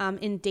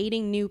in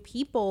dating new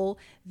people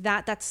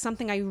that that's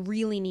something I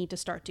really need to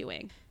start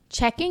doing.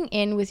 Checking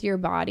in with your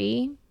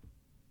body,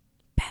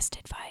 best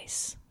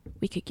advice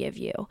we could give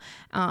you.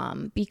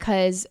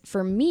 Because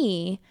for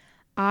me,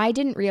 I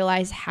didn't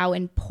realize how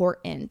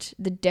important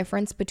the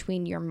difference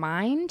between your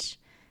mind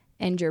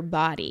and your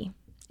body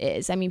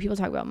is. I mean, people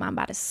talk about mind,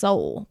 body,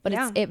 soul,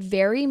 but it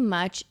very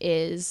much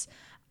is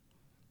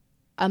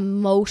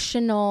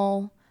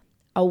emotional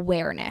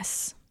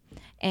awareness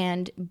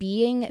and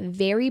being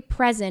very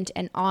present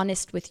and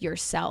honest with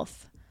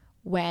yourself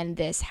when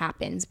this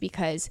happens.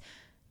 Because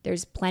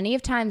there's plenty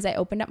of times I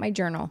opened up my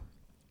journal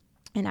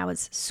and I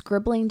was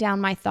scribbling down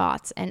my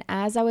thoughts, and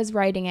as I was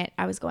writing it,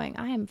 I was going,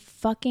 I am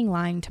fucking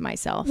lying to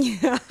myself.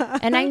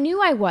 And I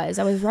knew I was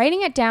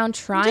writing it down,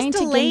 trying to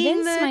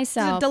convince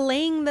myself,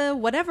 delaying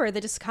the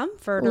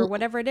discomfort or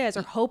whatever it is,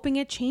 or hoping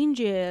it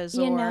changes,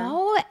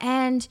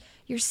 and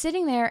you're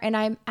sitting there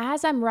and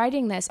as I'm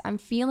writing this, I'm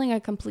feeling a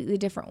completely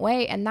different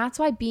way. And that's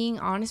why being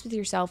honest with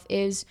yourself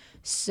is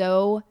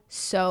so,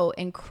 so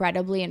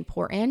incredibly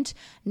important.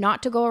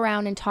 Not to go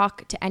around and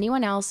talk to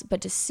anyone else,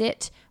 but to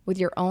sit with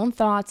your own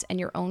thoughts and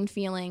your own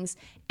feelings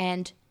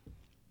and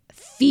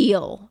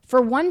feel. For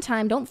one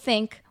time, don't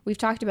think. We've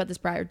talked about this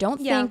prior.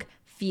 Don't think,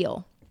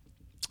 feel.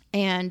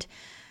 And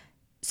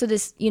so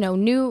this,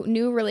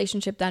 new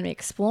relationship that I'm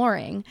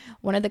exploring,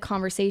 one of the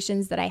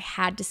conversations that I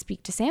had to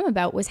speak to Sam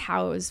about was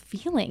how I was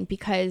feeling,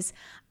 because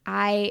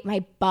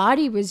my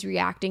body was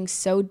reacting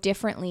so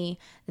differently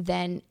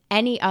than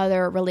any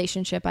other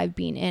relationship I've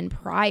been in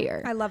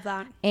prior. I love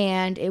that.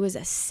 And it was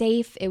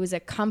it was a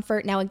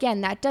comfort. Now,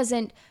 again, that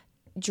doesn't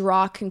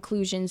draw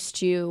conclusions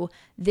to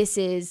this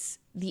is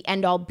the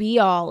end all be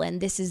all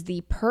and this is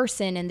the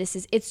person and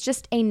it's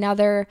just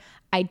another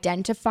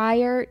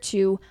identifier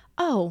to,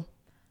 oh,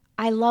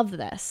 I love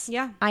this.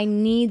 Yeah. I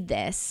need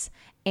this.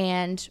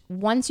 And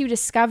once you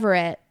discover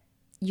it,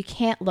 you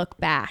can't look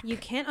back. You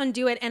can't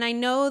undo it. And I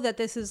know that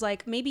this is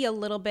like maybe a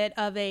little bit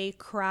of a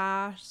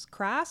crass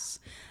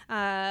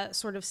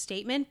sort of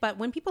statement. But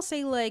when people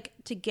say like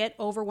to get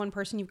over one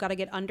person, you've got to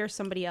get under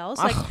somebody else.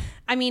 Like,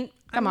 I mean,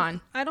 come on.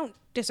 I don't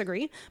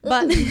disagree.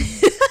 But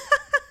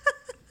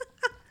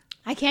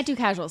I can't do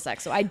casual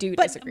sex, so I do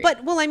disagree.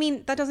 But well, I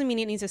mean, that doesn't mean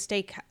it needs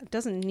to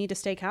doesn't need to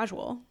stay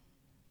casual.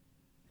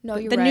 No,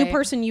 you're right. The new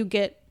person you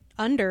get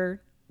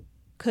under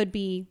could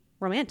be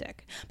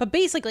romantic. But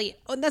basically,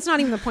 that's not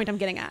even the point I'm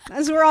getting at,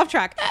 as we're off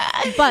track.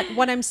 But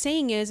what I'm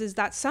saying is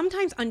that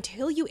sometimes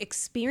until you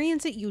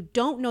experience it, you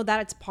don't know that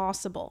it's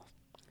possible.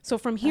 So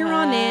from here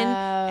on in,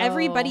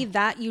 everybody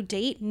that you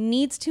date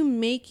needs to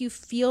make you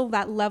feel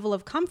that level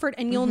of comfort,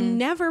 and you'll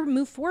never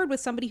move forward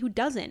with somebody who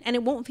doesn't, and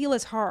it won't feel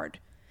as hard.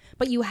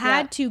 But you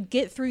had to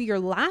get through your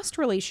last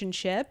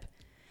relationship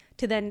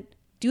to then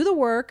do the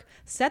work,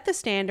 set the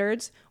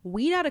standards,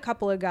 weed out a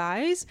couple of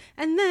guys,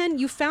 and then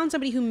you found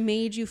somebody who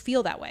made you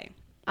feel that way.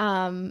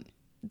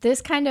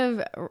 This kind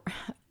of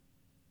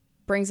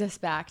brings us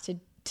back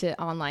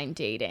to online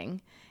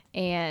dating.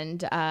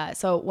 And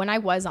so when I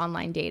was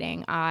online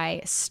dating,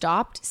 I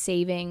stopped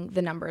saving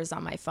the numbers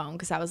on my phone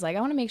because I was like, I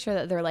want to make sure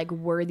that they're like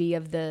worthy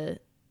of the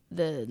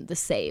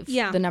save,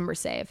 the number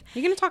save.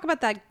 You're going to talk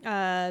about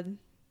that.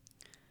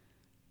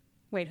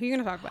 Wait, who are you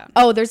going to talk about?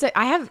 Oh,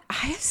 I have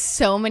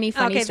so many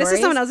funny stories. Okay, this is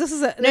someone else. This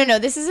is No,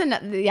 this is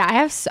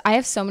I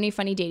have so many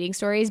funny dating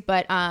stories,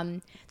 but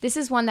this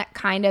is one that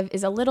kind of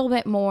is a little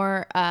bit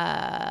more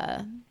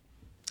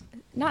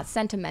not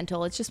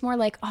sentimental. It's just more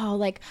like, oh,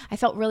 like I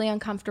felt really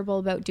uncomfortable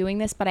about doing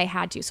this, but I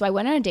had to. So I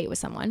went on a date with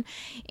someone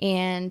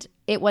and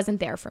it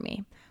wasn't there for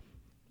me.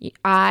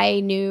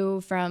 I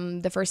knew from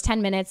the first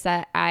 10 minutes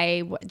that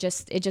it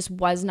just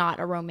was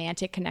not a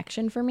romantic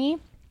connection for me.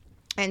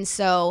 And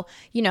so,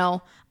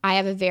 I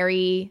have a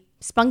very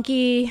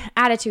spunky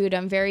attitude.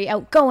 I'm very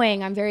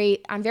outgoing. I'm very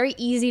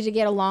easy to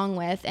get along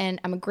with, and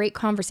I'm a great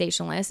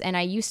conversationalist. And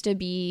I used to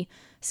be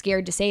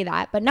scared to say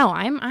that, but no,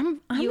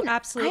 you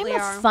absolutely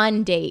are a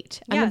fun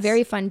date. I'm a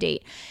very fun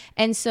date.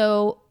 And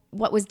so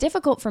what was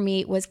difficult for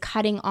me was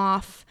cutting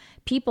off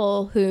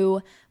people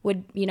who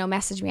would,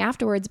 message me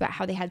afterwards about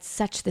how they had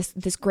such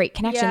this great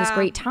connection, this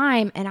great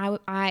time. And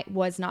I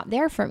was not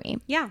there for me.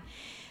 Yeah.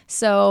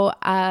 So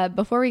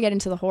before we get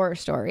into the horror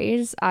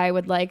stories, I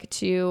would like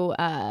to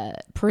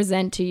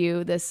present to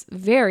you this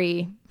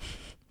very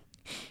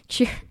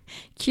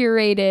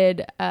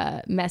curated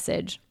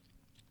message.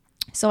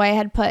 So I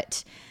had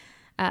put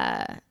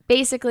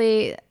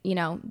basically,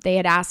 they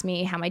had asked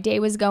me how my day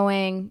was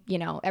going,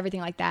 everything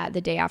like that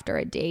the day after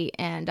a date.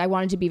 And I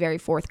wanted to be very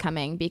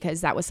forthcoming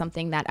because that was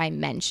something that I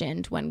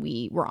mentioned when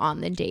we were on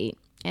the date.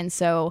 And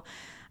so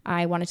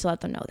I wanted to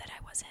let them know that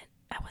I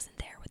wasn't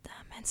there.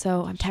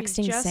 So I'm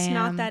texting just Sam. Just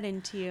not that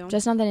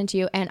into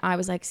you. And I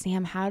was like,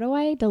 Sam, how do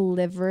I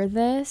deliver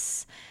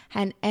this?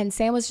 And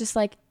Sam was just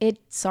like,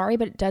 sorry,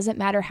 but it doesn't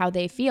matter how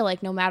they feel.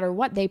 Like no matter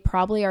what, they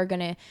probably are going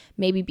to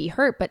maybe be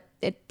hurt, but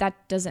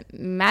that doesn't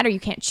matter. You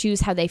can't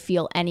choose how they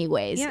feel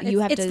anyways. Yeah,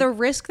 it's the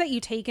risk that you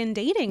take in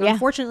dating. Yeah.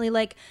 Unfortunately,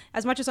 like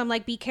as much as I'm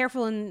like, be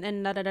careful and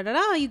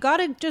you got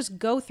to just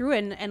go through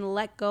it and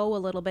let go a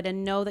little bit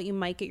and know that you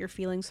might get your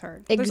feelings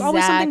hurt. Exactly. There's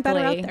always something better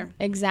out there.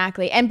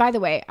 Exactly. And by the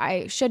way,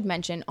 I should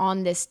mention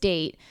on this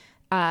date,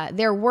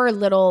 there were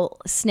little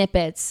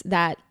snippets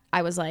that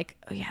I was like,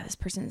 oh yeah, this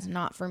person is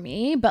not for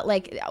me. But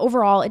like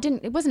overall,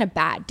 it wasn't a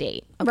bad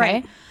date.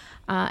 Okay.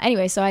 Right.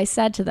 Anyway, so I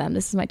said to them,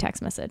 this is my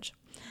text message.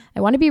 I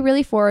want to be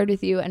really forward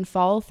with you and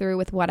follow through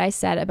with what I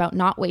said about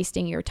not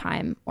wasting your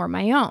time or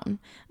my own.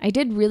 I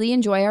did really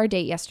enjoy our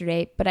date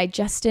yesterday, but I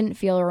just didn't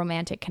feel a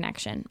romantic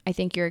connection. I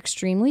think you're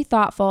extremely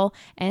thoughtful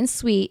and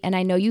sweet, and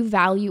I know you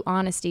value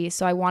honesty,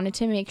 so I wanted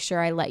to make sure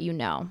I let you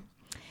know.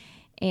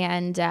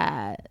 And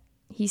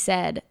he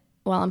said,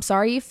 well, I'm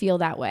sorry you feel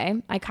that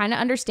way. I kind of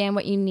understand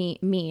what you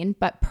mean,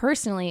 but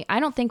personally,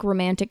 I don't think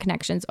romantic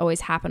connections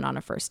always happen on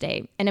a first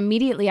date. And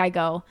immediately I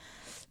go,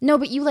 no,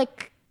 but you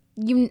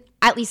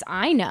at least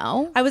I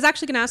know. I was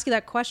actually going to ask you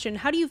that question.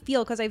 How do you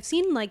feel? Because I've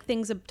seen like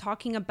things of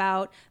talking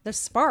about the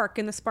spark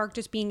and the spark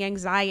just being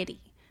anxiety,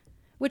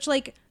 which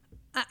like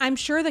I'm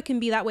sure that can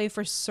be that way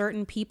for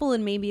certain people.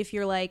 And maybe if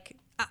you're like,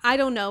 I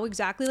don't know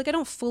exactly, like I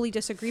don't fully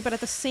disagree, but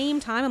at the same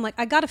time, I'm like,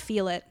 I gotta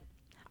feel it.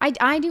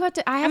 I do have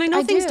to. And I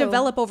know things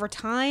develop over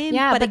time.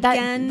 Yeah, but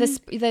again,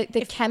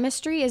 the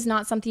chemistry is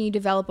not something you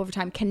develop over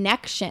time.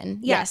 Connection,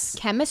 yes.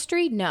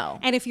 Chemistry, no.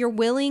 And if you're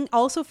willing,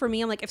 also for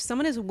me, I'm like, if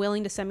someone is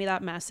willing to send me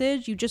that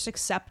message, you just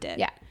accept it.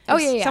 Yeah.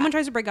 If someone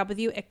tries to break up with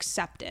you,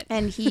 accept it.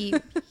 And he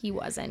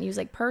wasn't. He was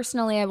like,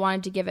 personally, I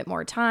wanted to give it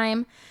more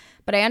time,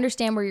 but I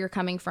understand where you're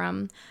coming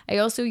from. I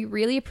also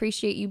really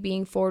appreciate you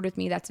being forward with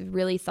me. That's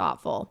really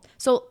thoughtful.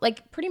 So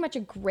like pretty much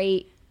a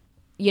great,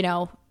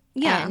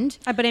 end.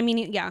 But I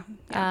mean, yeah.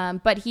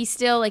 But he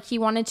still like, he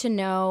wanted to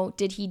know,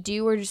 did he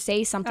do or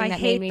say something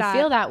that made me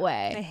feel that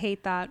way? I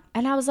hate that.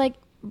 And I was like,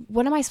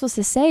 what am I supposed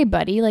to say,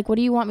 buddy? Like, what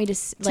do you want me to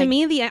say? To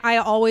me, I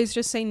always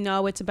just say,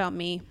 no, it's about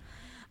me.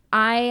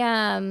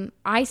 I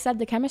said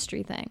the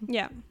chemistry thing.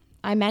 Yeah.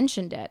 I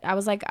mentioned it. I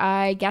was like,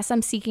 I guess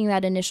I'm seeking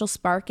that initial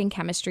spark in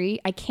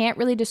chemistry. I can't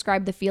really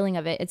describe the feeling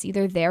of it. It's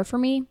either there for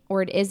me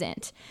or it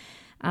isn't.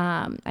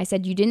 I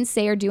said, you didn't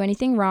say or do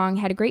anything wrong,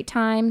 had a great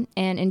time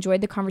and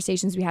enjoyed the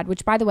conversations we had,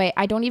 which by the way,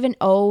 I don't even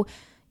owe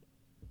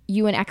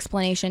you an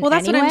explanation. Well,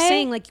 that's anyway. what I'm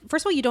saying. Like,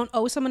 first of all, you don't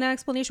owe someone an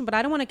explanation, but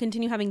I don't want to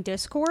continue having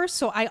discourse.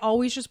 So I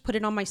always just put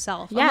it on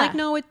myself. Yeah. I'm like,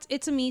 no,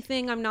 it's a me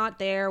thing. I'm not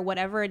there,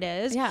 whatever it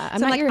is. Yeah. I'm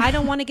like, I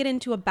don't want to get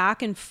into a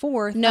back and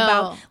forth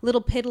about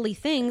little piddly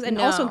things and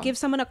also give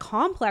someone a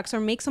complex or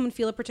make someone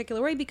feel a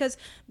particular way, because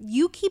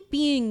you keep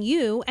being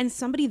you and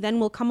somebody then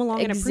will come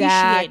along and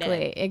appreciate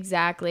it.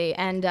 Exactly.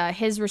 And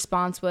his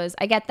response was,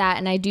 I get that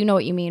and I do know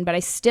what you mean, but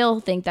I still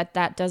think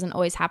that doesn't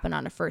always happen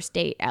on a first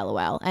date,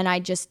 LOL. And I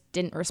just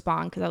didn't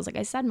respond because I was like,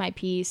 I said my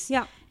piece.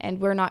 Yeah. And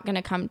we're not going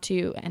to come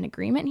to an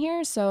agreement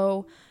here.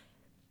 So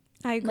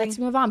I agree. Let's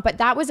move on. But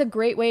that was a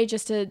great way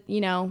just to,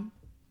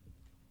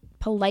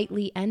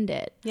 politely end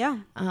it. Yeah.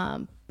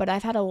 But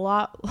I've had a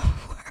lot worse.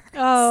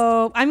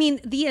 Oh, I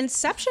mean, the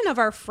inception of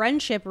our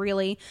friendship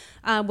really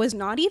was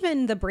not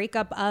even the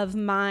breakup of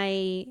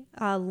my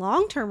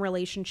long-term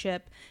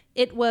relationship.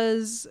 It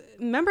was,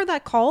 remember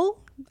that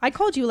call? I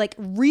called you like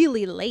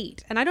really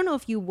late. And I don't know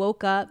if you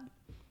woke up.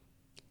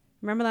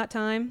 Remember that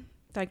time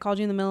that I called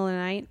you in the middle of the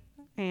night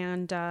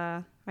and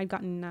I'd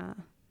gotten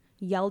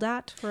yelled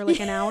at for like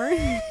an hour?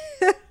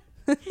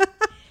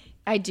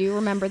 I do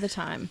remember the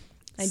time.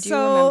 I do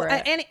remember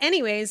it.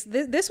 Anyways,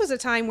 this was a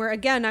time where,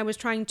 again, I was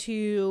trying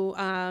to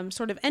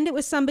sort of end it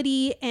with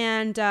somebody.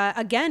 And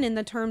again, in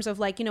the terms of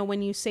like,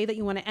 when you say that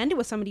you want to end it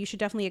with somebody, you should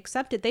definitely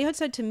accept it. They had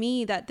said to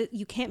me that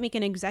you can't make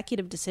an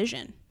executive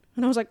decision.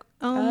 And I was like,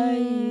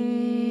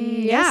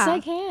 yes, I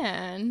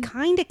can.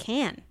 Kind of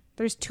can.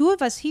 There's two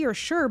of us here,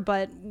 sure,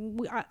 but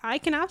I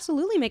can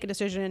absolutely make a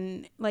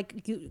decision.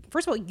 Like,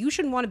 first of all, you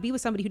shouldn't want to be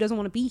with somebody who doesn't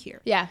want to be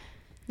here. Yeah.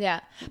 Yeah.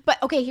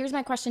 But okay, here's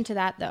my question to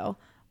that though.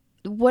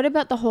 What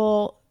about the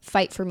whole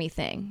fight for me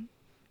thing?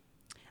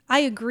 I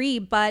agree,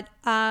 but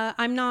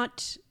I'm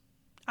not,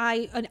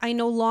 I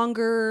no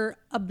longer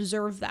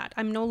observe that.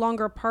 I'm no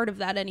longer a part of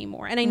that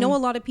anymore. And I know a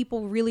lot of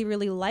people really,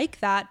 really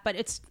like that, but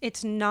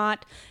it's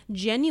not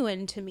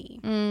genuine to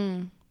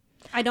me.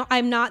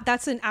 I'm not,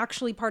 that's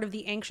actually part of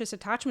the anxious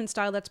attachment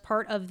style. That's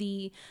part of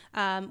the,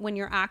 when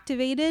you're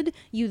activated,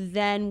 you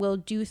then will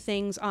do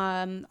things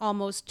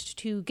almost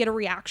to get a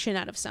reaction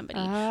out of somebody.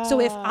 So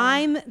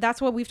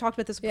that's what we've talked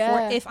about this before.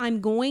 Yeah. If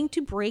I'm going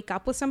to break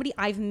up with somebody,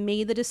 I've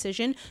made the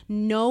decision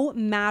no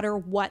matter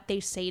what they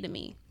say to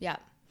me. Yeah.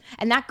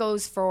 And that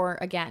goes for,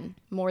 again,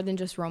 more than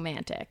just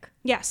romantic.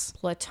 Yes.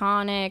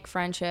 Platonic,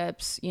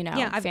 friendships,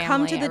 Yeah, I've family,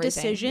 come to the everything.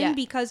 decision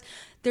because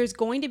there's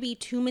going to be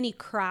too many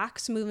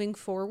cracks moving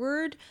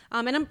forward.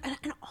 And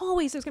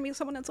always there's going to be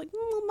someone that's like,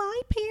 well,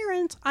 my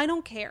parents, I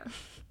don't care.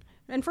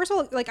 And first of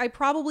all, like, I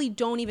probably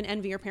don't even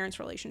envy your parents'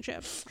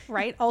 relationship,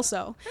 right?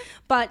 Also,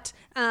 but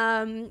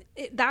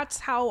that's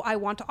how I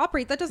want to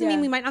operate. That doesn't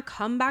mean we might not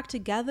come back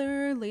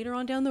together later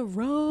on down the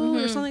road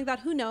or something like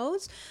that. Who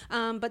knows?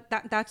 But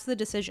that's the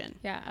decision.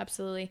 Yeah,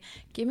 absolutely.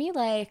 Give me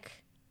like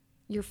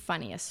your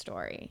funniest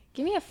story.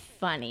 Give me a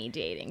funny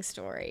dating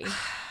story.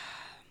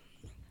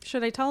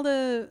 Should I tell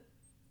the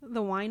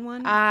wine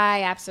one?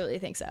 I absolutely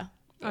think so.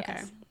 Okay.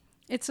 Yes.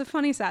 It's a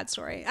funny, sad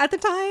story. At the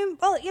time,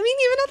 well, I mean,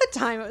 even at the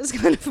time, it was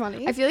kind of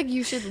funny. I feel like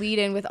you should lead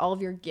in with all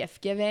of your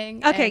gift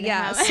giving. Okay,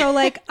 yeah. So,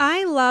 like,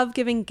 I love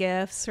giving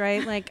gifts,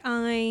 right? Like,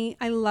 I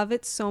love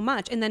it so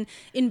much. And then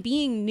in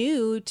being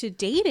new to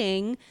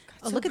dating,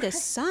 look at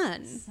this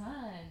sun.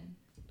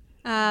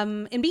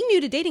 And being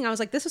new to dating, I was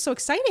like, this is so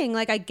exciting.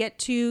 Like, I get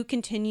to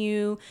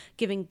continue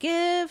giving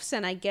gifts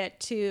and I get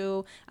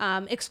to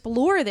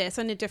explore this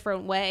in a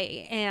different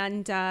way.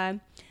 And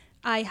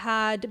I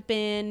had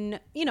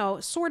been,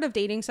 sort of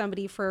dating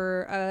somebody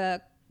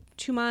for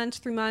 2 months,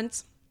 3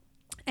 months.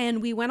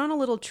 And we went on a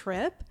little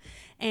trip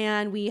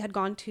and we had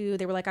gone to,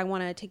 they were like, I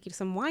want to take you to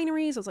some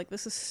wineries. I was like,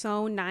 this is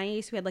so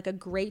nice. We had like a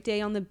great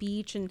day on the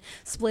beach and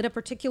split a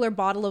particular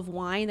bottle of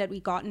wine that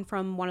we'd gotten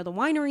from one of the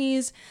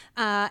wineries.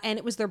 And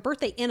it was their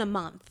birthday in a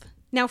month.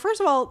 Now, first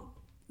of all,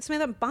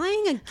 Samantha,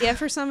 buying a gift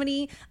for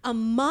somebody a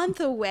month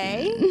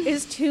away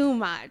is too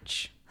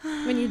much.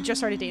 when you just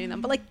started dating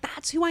them. But like,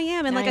 that's who I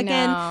am. And like, I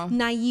again, know.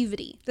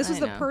 naivety. This was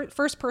I the know.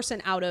 first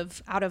person out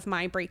of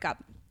my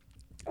breakup.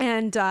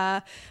 And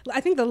I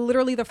think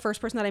literally the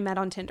first person that I met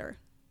on Tinder.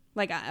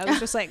 Like, I was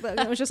just like,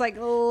 let's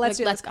do let's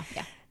this. go.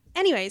 Yeah.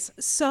 Anyways,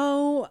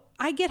 so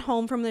I get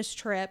home from this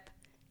trip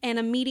and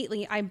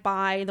immediately I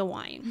buy the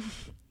wine.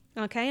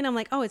 Okay. And I'm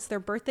like, oh, it's their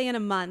birthday in a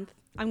month.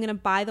 I'm going to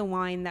buy the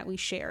wine that we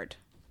shared.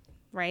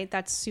 Right.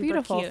 That's super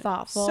Beautiful, cute.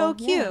 thoughtful. So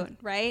cute. Yeah.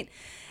 Right.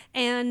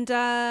 And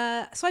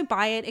so I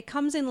buy it. It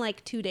comes in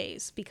like 2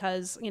 days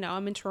because, you know,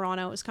 I'm in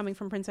Toronto. It was coming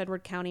from Prince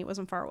Edward County. It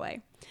wasn't far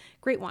away.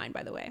 Great wine,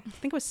 by the way. I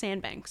think it was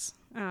Sandbanks.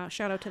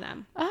 Shout out to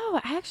them. Oh,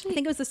 I actually,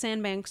 think it was the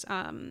Sandbanks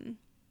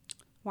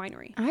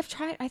winery.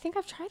 I think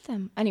I've tried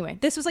them. Anyway,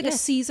 This was like a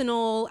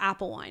seasonal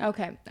apple wine.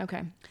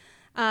 okay.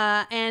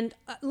 And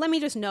let me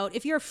just note,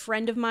 if you're a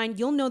friend of mine,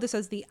 you'll know this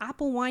as the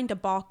apple wine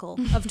debacle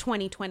of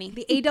 2020.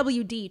 The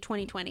AWD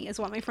 2020 is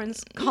what my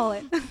friends call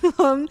it.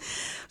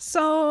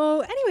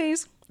 So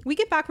anyways, we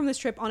get back from this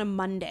trip on a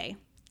Monday.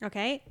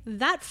 Okay.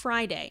 That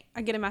Friday,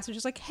 I get a message.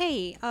 It's like,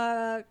 hey,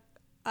 are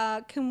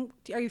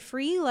you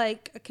free?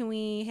 Like, can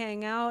we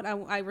hang out?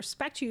 I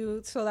respect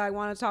you, so that I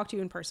want to talk to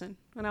you in person.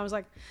 And I was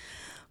like,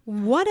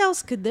 what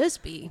else could this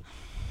be?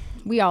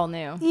 We all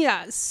knew.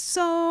 Yeah.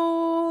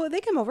 So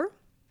they come over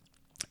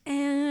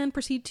and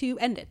proceed to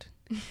end it.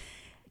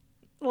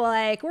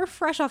 Like, we're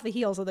fresh off the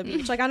heels of the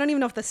beach. Like, I don't even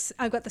know if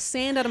I've got the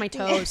sand out of my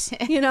toes,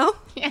 you know?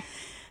 Yeah.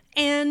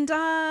 And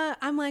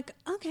I'm like,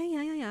 okay,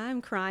 yeah.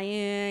 I'm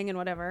crying and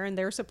whatever. And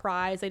they're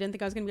surprised. They didn't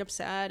think I was going to be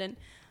upset. And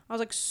I was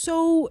like,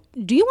 so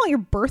do you want your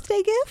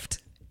birthday gift?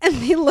 And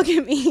they look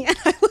at me and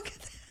I look at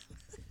them.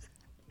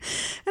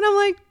 And I'm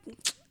like,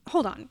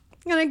 hold on.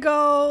 And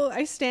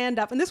I stand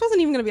up. And this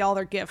wasn't even going to be all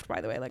their gift,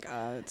 by the way. Like,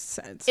 it's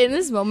In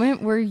this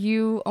moment, were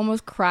you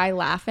almost cry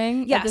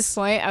laughing at this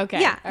point?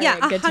 Okay. Yeah, All yeah,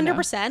 right, good to know.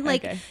 100%.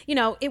 Like, Okay. you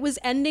know, it was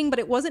ending, but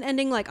it wasn't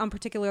ending like on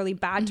particularly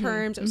bad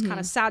terms. It was kind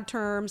of sad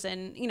terms,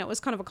 and you know, it was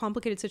kind of a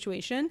complicated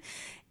situation.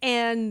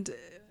 And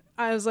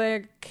I was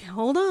like,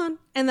 hold on.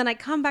 And then I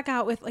come back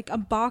out with like a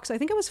box. I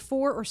think it was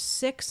 4 or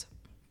 6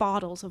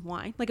 bottles of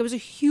wine. Like, it was a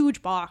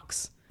huge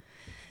box.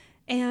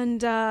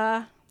 And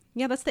yeah,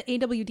 that's the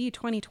AWD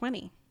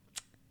 2020.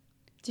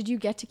 Did you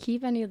get to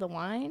keep any of the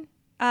wine?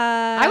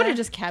 I would have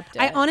just kept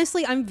it.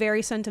 I'm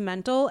very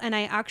sentimental, and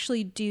I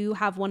actually do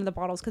have one of the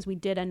bottles because we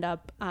did end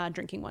up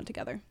drinking one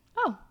together.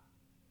 Oh,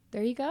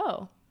 there you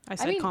go. I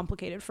said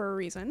complicated for a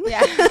reason.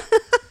 Yeah.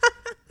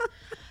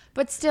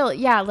 But still,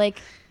 yeah, like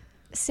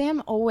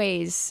Sam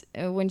always,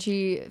 when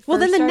she first Well,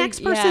 then the started,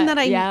 next person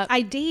that yeah.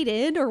 I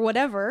dated or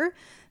whatever,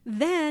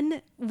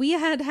 then we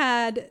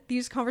had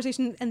these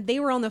conversations, and they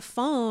were on the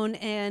phone,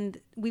 and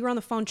we were on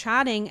the phone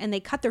chatting, and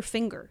they cut their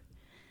finger.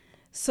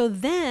 So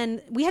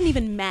then we hadn't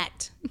even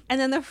met.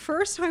 And then the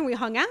first time we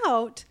hung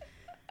out,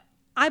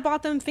 I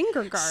bought them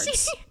finger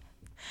guards.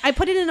 I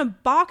put it in a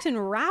box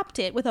and wrapped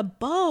it with a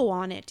bow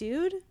on it,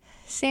 dude.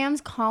 Sam's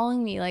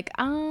calling me like,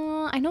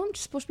 I know I'm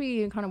just supposed to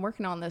be kind of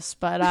working on this,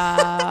 but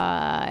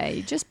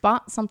I just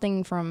bought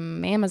something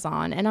from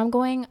Amazon. And I'm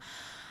going,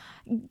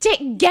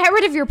 get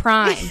rid of your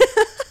Prime.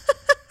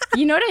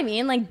 You know what I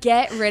mean? Like,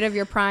 get rid of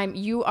your Prime.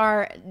 You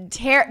are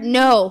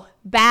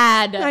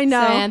bad. I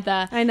know,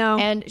 Samantha. I know.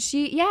 And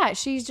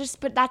she's just,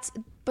 but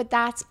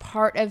that's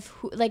part of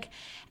who, like,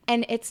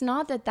 and it's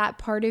not that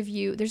part of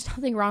you, there's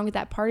nothing wrong with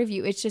that part of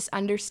you. It's just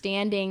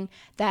understanding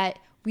that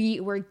we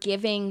were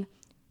giving.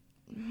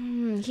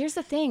 Here's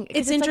the thing.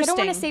 It's like, interesting. I don't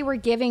want to say we're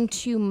giving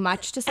too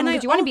much to someone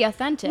because you want to be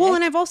authentic. Well,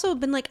 and I've also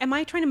been like, am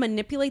I trying to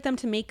manipulate them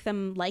to make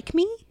them like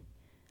me?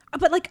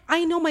 But like,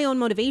 I know my own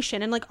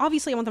motivation, and like,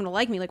 obviously I want them to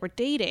like me, like we're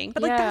dating,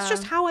 but like, that's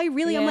just how I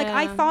really am. Like,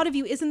 I thought of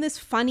you. Isn't this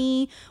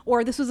funny?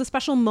 Or this was a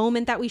special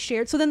moment that we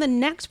shared. So then the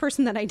next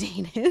person that I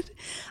dated,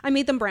 I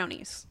made them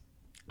brownies.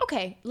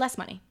 Okay. Less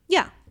money.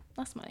 Yeah.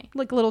 Less money.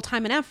 Like, little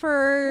time and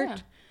effort. Yeah.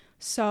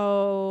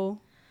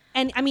 So,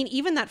 and I mean,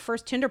 even that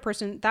first Tinder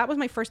person, that was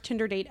my first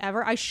Tinder date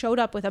ever. I showed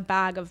up with a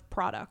bag of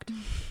product.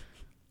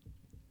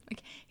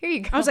 Like, here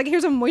you go. I was like,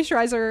 here's a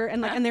moisturizer,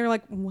 and like, and they were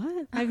like,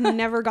 what? I've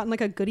never gotten like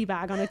a goodie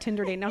bag on a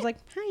Tinder date. And I was like,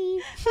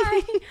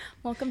 hi.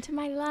 Welcome to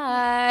my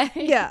life.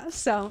 Yeah.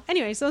 So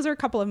anyways, those are a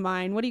couple of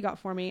mine. What do you got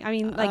for me? I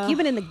mean, like, you've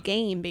been in the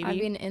game, baby.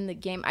 I've been in the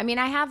game. I mean,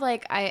 I have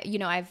like, I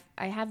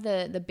have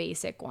the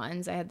basic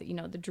ones. I had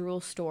the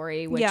Drooled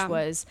story, which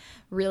was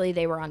really,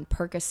 they were on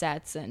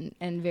Percocets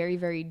and very,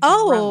 very drunk.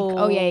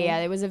 Oh yeah.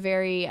 It was a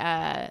very,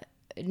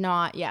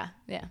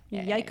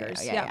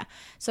 Yikers. Yeah.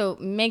 So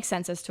makes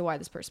sense as to why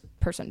this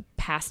person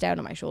passed out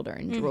on my shoulder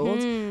and drooled.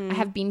 I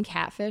have been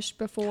catfished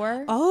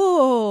before.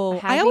 Oh,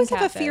 I always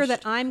have a fear catfished.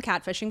 that I'm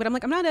catfishing, but I'm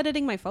like, I'm not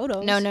editing my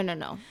photos. No.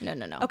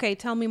 Okay,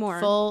 tell me more.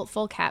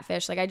 Full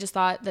catfish. Like, I just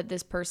thought that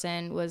this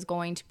person was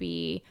going to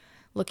be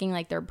looking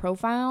like their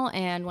profile,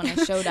 and when I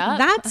showed up,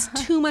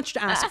 That's too much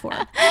to ask for.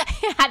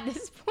 at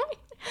this point,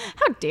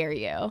 how dare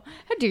you?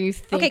 How dare you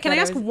think? Okay, can I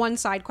that ask one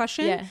side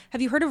question? Yeah.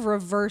 Have you heard of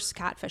reverse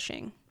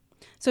catfishing?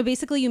 So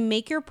basically, you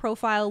make your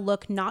profile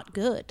look not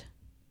good.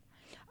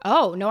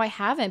 Oh, no, I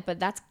haven't, but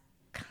that's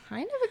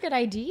kind of a good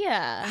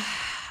idea.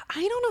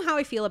 I don't know how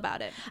I feel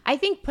about it. I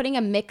think putting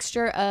a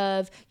mixture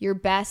of your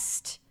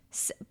best.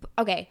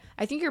 Okay,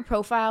 I think your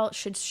profile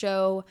should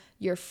show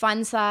your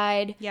fun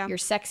side, your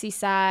sexy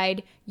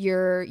side,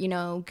 your,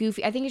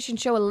 goofy. I think it should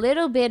show a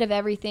little bit of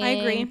everything. I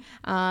agree.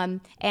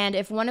 And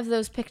if one of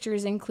those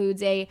pictures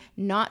includes a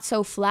not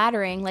so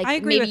flattering,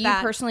 like maybe you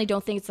personally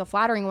don't think it's a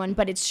flattering one,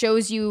 but it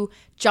shows you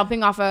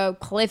jumping off a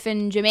cliff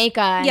in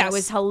Jamaica and it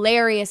was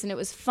hilarious and it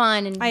was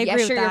fun. And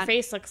sure, your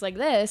face looks like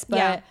this,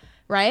 but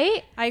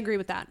right? I agree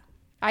with that.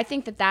 I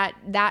think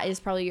that is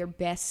probably your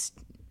best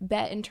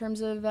bet in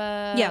terms of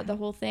the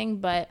whole thing.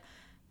 But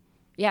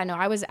no,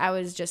 I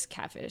was just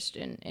catfished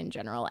in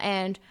general,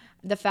 and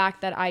the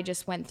fact that I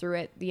just went through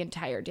it the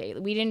entire day.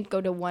 We didn't go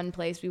to one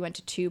place, we went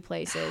to two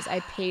places. I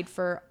paid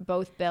for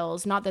both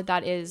bills. Not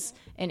that is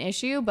an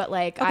issue, but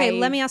like,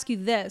 let me ask you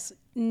this.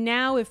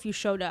 Now, if you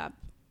showed up,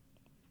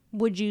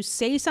 would you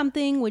say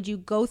something? Would you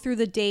go through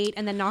the date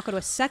and then not go to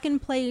a second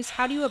place?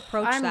 How do you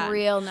approach that? I'm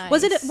real nice.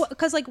 Was it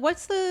because like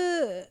what's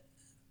the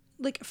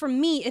like, for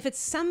me, if it's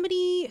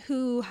somebody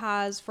who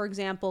has, for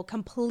example,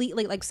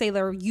 completely, like, say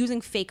they're using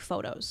fake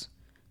photos.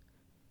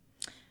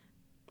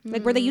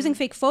 Like, were they using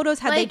fake photos?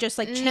 Had they just,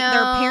 like, their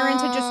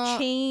parents had just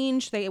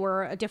changed? They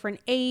were a different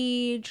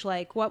age?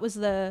 Like, what was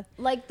the...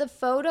 Like, the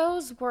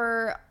photos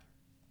were,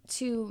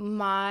 to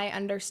my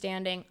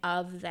understanding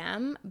of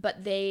them,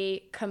 but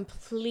they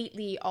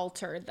completely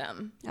altered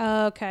them.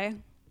 Okay.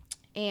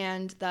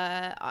 And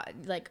the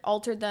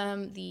altered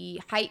them. The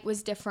height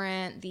was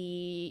different.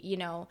 The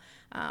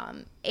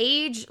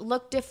age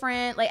looked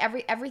different. Like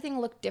everything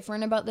looked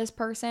different about this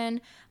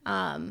person.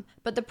 But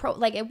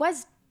it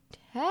was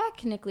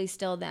technically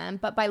still them.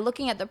 But by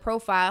looking at the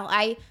profile,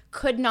 I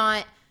could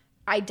not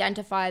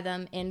identify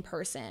them in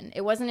person.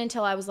 It wasn't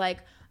until I was like,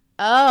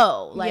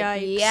 oh, like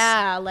yikes.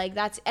 Yeah, like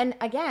that's. And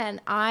again,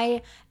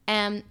 I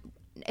am.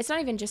 It's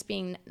not even just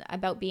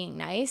about being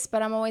nice,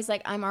 but I'm always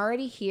like, I'm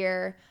already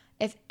here.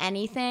 If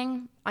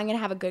anything, I'm going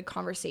to have a good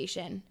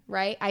conversation,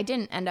 right? I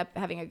didn't end up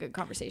having a good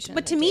conversation.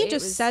 But to me, it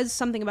just says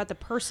something about the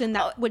person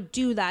that would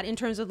do that in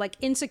terms of like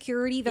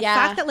insecurity. The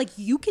fact that like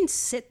you can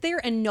sit there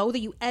and know that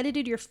you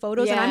edited your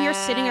photos and I'm here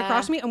sitting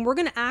across from me and we're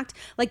going to act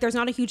like there's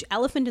not a huge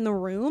elephant in the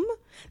room.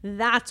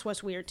 That's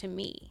what's weird to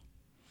me.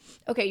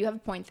 Okay, you have a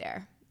point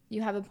there.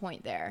 Yeah,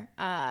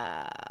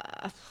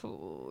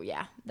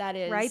 that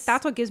is right.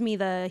 That's what gives me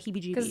the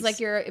heebie-jeebies. Because like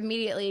you're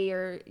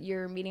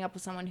meeting up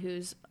with someone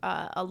who's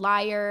a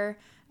liar.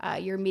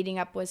 You're meeting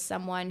up with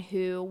someone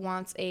who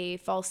wants a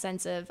false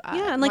sense of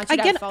and like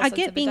I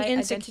get being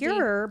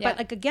insecure, but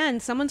like again,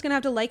 someone's gonna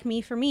have to like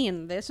me for me,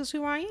 and this is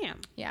who I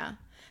am. Yeah.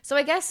 So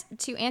I guess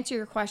to answer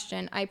your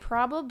question, I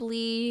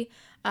probably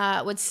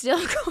would still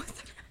go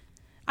through.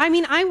 I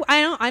mean,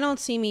 I don't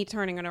see me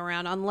turning it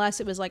around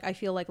unless it was like I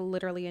feel like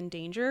literally in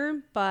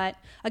danger. But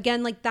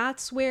again, like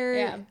that's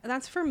where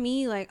that's for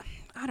me. Like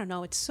I don't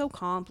know, it's so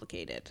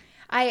complicated.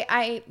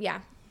 I'm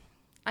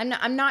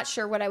not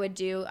sure what I would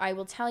do. I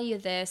will tell you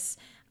this.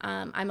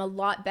 I'm a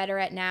lot better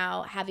at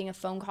now having a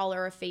phone call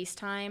or a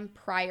FaceTime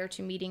prior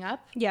to meeting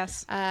up.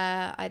 Yes.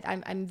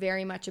 I'm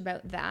very much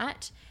about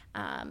that.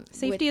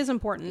 Safety is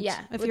important.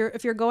 Yeah.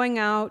 If you're going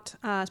out,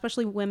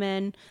 especially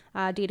women,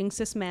 dating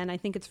cis men, I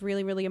think it's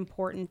really, really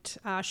important.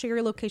 Share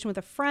your location with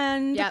a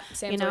friend. Yep.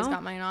 Sam's always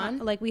got mine on.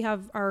 Like we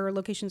have our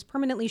locations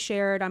permanently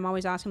shared. I'm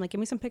always asking like, give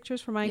me some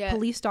pictures for my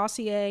police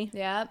dossier.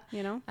 Yep.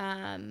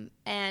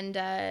 And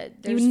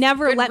you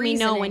never let me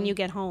know when you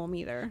get home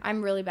either.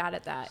 I'm really bad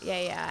at that.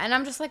 Yeah. And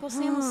I'm just like, well,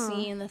 Sam will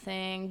see in the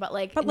thing, but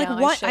like, but like no,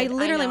 what? I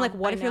literally am like,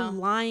 what if you're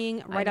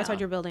lying right outside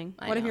your building?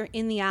 What if you're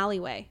in the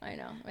alleyway? I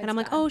know. And I'm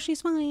like, oh,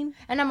 she's fine.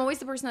 And I'm always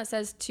the person that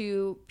says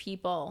to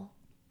people,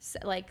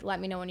 like, let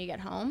me know when you get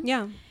home.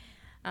 Yeah.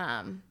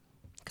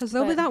 Because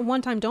there'll be that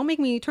one time. Don't make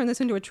me turn this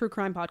into a true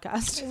crime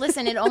podcast.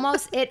 Listen, it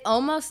almost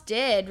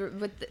did.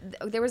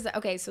 There was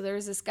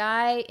this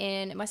guy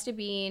it must have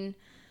been,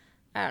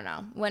 I don't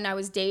know, when I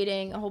was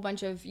dating a whole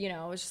bunch of, it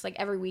was just like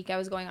every week I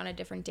was going on a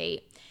different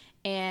date.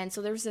 And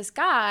so there was this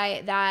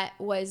guy that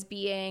was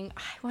I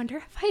wonder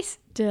if I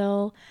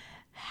still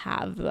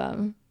have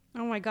them.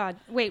 Oh my God!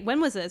 Wait,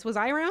 when was this? Was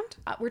I around?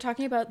 We're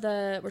talking about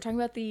the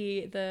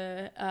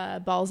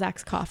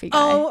Balzac's coffee guy.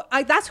 Oh,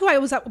 that's who I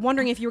was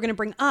wondering if you were going to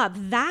bring up.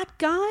 That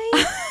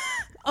guy.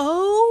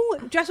 Oh,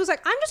 Jess was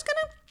like, I'm just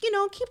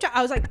gonna, keep.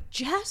 I was like,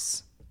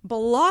 Jess,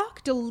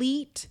 block,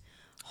 delete,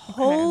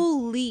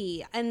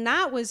 holy, and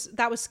that was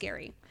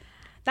scary.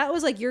 That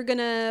was like you're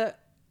gonna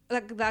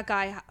that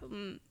guy.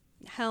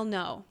 Hell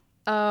no.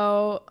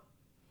 Oh,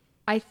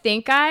 I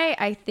think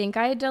I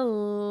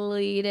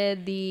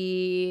deleted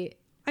the.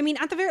 I mean,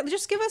 at the very,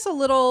 just give us a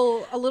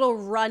little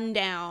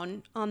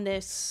rundown on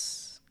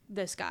this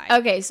guy.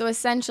 Okay, so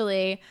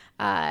essentially,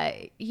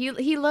 he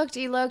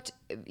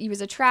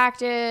was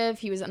attractive.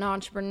 He was an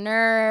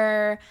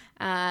entrepreneur,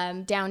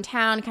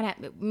 downtown,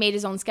 kind of made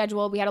his own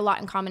schedule. We had a lot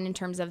in common in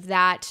terms of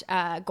that,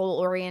 goal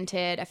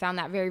oriented. I found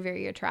that very,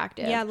 very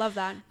attractive. Yeah, I love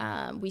that.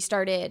 We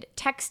started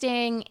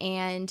texting,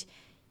 and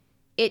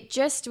it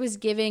just was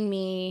giving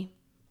me,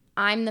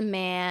 I'm the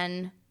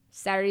man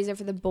Saturdays are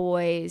for the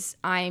boys.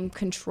 I'm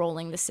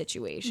controlling the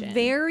situation.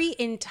 Very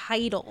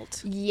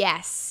entitled.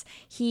 Yes.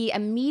 He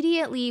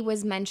immediately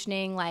was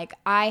mentioning, like,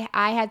 I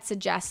had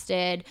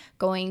suggested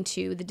going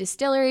to the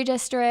distillery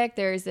district.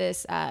 There's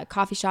this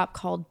coffee shop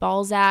called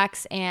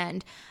Balzac's.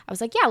 And I was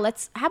like, yeah,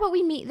 how about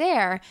we meet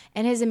there?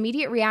 And his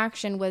immediate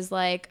reaction was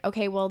like,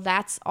 okay, well,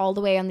 that's all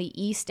the way on the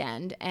East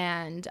End.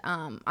 And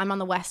I'm on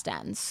the West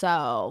End.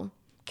 So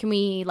can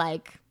we,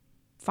 like,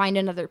 find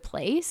another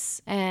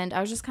place? And I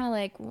was just kind of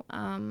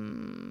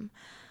like,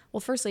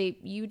 well, firstly,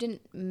 you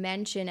didn't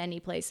mention any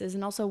places,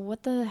 and also,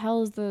 what the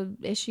hell is the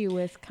issue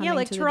with coming to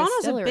the distillery?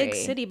 Toronto's a big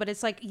city, but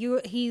it's like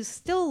he's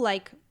still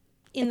like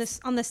you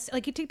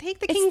take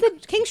the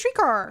King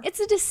streetcar. It's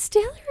a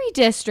distillery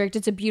district.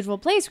 It's a beautiful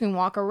place. We can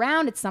walk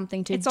around. It's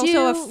something to do. It's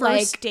also a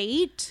first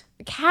date.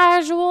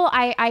 Casual.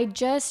 I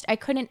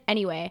couldn't.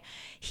 Anyway,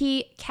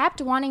 he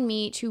kept wanting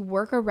me to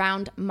work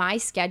around my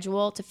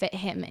schedule to fit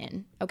him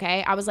in.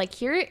 Okay. I was like,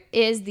 here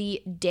is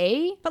the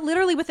day. But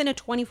literally within a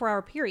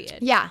 24-hour period.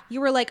 Yeah. You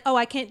were like, oh,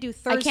 I can't do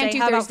Thursday. I can't do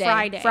How Thursday.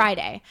 about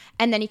Friday.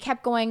 And then he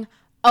kept going,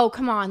 oh,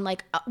 come on.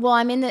 Like, well,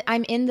 I'm in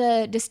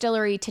the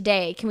distillery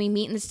today. Can we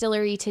meet in the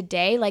distillery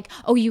today? Like,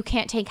 oh, you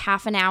can't take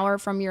half an hour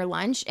from your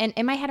lunch. And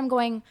in my head, I'm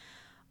going,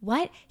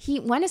 what? He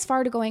went as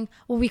far to going,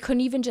 well, I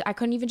couldn't even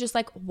just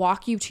like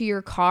walk you to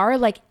your car,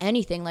 like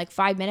anything, like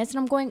 5 minutes. And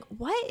I'm going,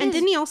 what? And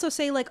didn't he also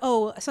say like,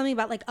 oh, something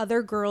about like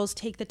other girls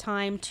take the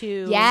time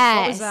to, yes.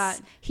 What was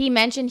that? He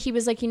mentioned, he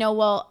was like,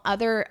 well,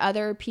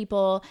 other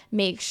people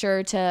make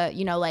sure to,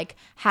 like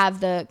have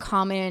the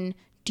common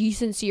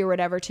decency or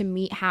whatever to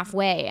meet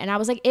halfway. And I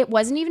was like, it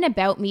wasn't even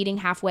about meeting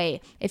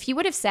halfway. If he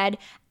would have said,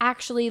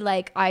 actually,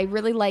 like, I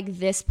really like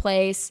this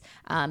place,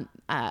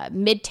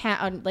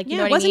 Midtown, like, you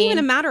know what I mean? It wasn't even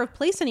a matter of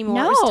place anymore.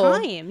 No. It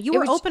was time. You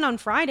were open on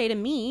Friday to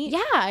meet.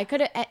 Yeah, I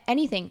could have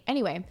anything.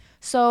 Anyway,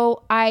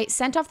 so I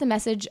sent off the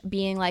message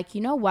being like,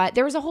 you know what?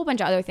 There was a whole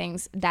bunch of other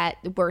things that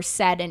were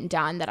said and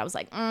done that I was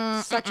like,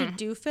 such a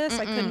doofus.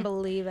 I couldn't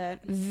believe it.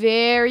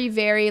 Very,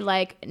 very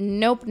like,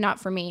 nope, not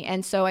for me.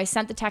 And so I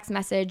sent the text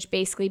message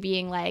basically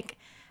being like,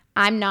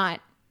 I'm not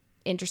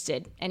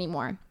interested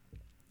anymore.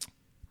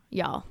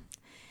 Y'all.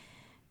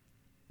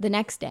 The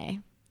next day,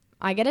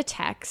 I get a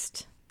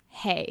text,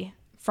 hey,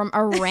 from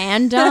a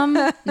random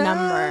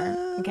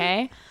number,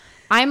 okay?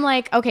 I'm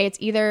like, okay, it's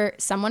either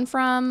someone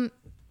from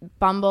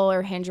Bumble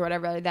or Hinge or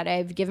whatever that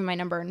I've given my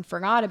number and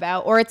forgot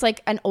about, or it's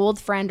like an old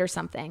friend or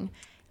something.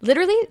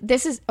 Literally,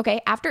 this is,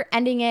 okay, after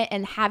ending it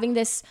and having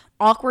this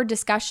awkward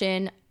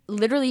discussion,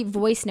 literally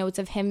voice notes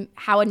of him,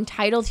 how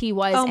entitled he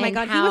was. Oh my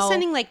God, he was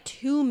sending like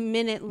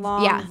 2-minute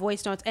long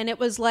voice notes, and it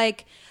was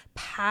like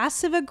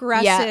passive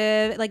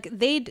aggressive. Like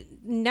they'd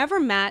never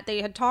met.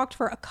 They had talked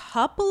for a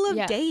couple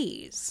of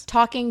days.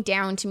 Talking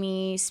down to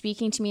me,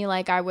 speaking to me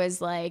like I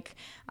was like,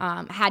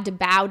 had to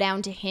bow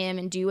down to him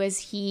and do as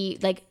he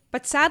like.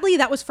 But sadly,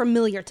 that was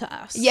familiar to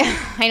us. Yeah,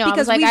 I know.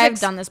 Because I was like, I've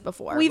done this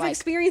before. We've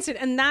experienced it,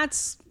 and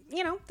that's,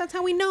 that's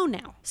how we know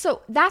now.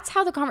 So that's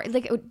how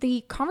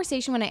the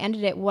conversation when I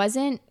ended it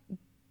wasn't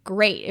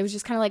great. It was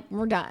just kind of like,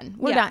 we're done.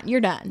 We're done.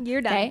 You're done.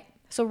 You're done. Okay?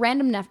 So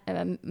random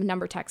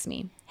number texts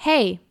me.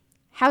 Hey,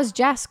 how's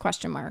Jess? ?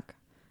 And we're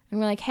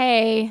like,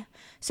 hey,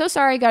 so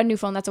sorry, I got a new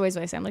phone. That's always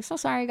what I say. I'm like, so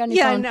sorry, I got a new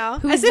phone. Yeah, no.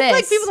 Who's As this? if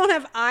like people don't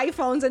have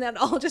iPhones and it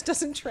all just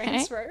doesn't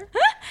transfer. Okay.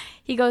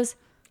 He goes,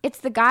 it's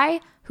the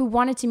guy who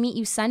wanted to meet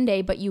you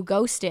Sunday, but you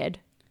ghosted.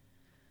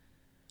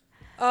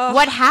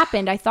 What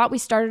happened? I thought we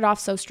started off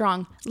so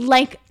strong.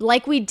 Like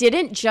we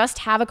didn't just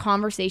have a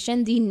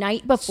conversation the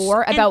night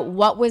before about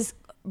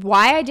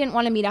why I didn't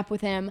want to meet up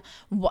with him.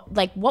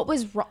 What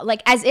was wrong?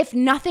 Like, as if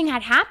nothing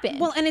had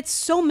happened. Well, and it's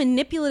so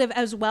manipulative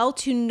as well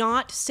to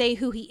not say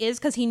who he is,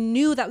 because he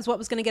knew that was what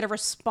was going to get a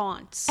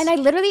response. And I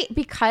literally,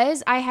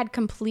 because I had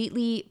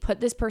completely put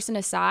this person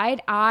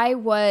aside, I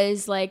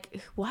was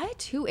like,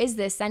 what? Who is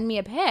this? Send me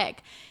a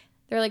pic.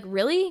 They're like,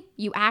 really?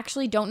 You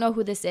actually don't know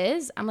who this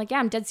is? I'm like, yeah,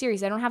 I'm dead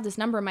serious. I don't have this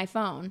number in my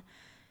phone.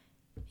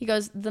 He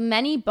goes, the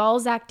many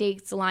Balzac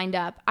dates lined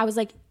up. I was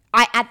like,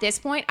 at this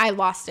point, I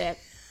lost it.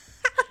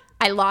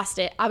 I lost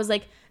it. I was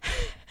like,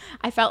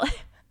 I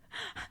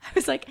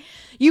was like,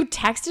 you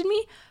texted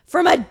me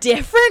from a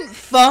different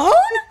phone?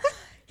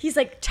 He's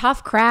like,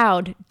 tough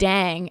crowd,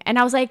 dang. And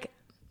I was like,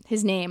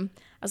 his name.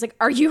 I was like,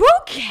 are you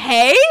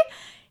okay?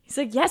 He's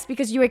like, yes,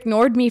 because you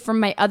ignored me from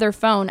my other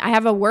phone. I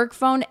have a work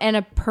phone and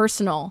a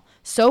personal.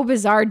 So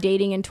bizarre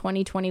dating in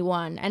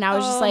 2021. And I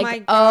was just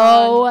like,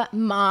 oh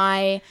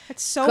my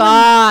It's so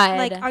God.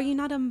 Like, are you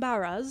not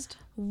embarrassed?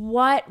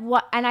 What?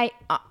 And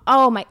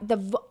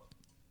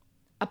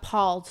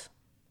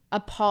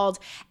appalled.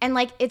 And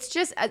like, it's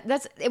just,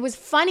 it was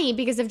funny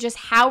because of just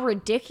how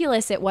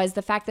ridiculous it was.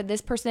 The fact that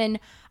this person,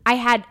 I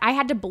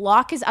had to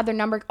block his other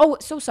number. Oh,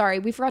 so sorry.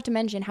 We forgot to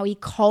mention how he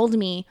called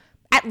me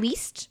at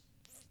least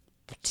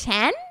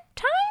 10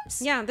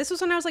 times. Yeah, this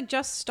was when I was like,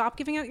 just stop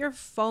giving out your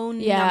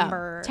phone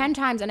number. 10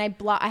 times. And I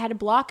had to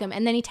block him.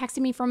 And then he texted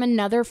me from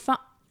another phone.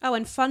 Oh,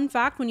 and fun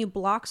fact, when you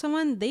block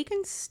someone, they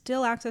can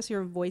still access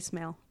your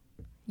voicemail.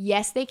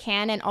 Yes, they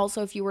can. And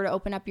also, if you were to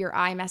open up your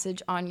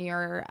iMessage on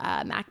your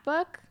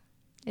MacBook,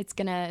 It's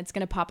gonna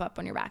pop up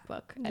on your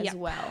MacBook as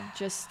well.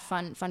 Just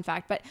fun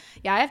fact. But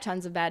yeah, I have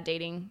tons of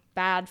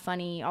bad,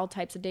 funny, all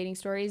types of dating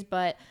stories.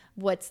 But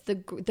what's the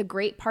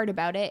great part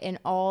about it, in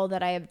all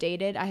that I have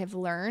dated, I have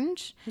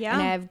learned and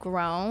I have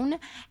grown.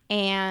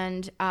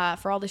 And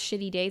for all the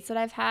shitty dates that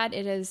I've had,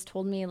 it has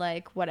told me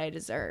like what I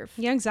deserve.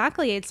 Yeah,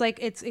 exactly. It's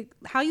like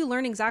how you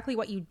learn exactly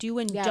what you do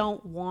and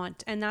don't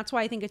want. And that's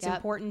why I think it's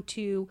important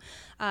to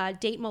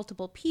date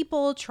multiple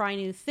people, try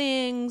new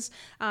things,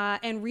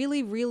 and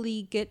really,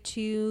 really get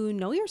to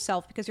know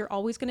yourself, because you're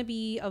always going to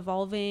be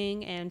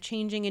evolving and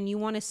changing, and you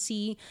want to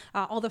see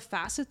all the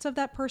facets of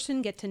that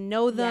person, get to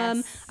know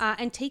them,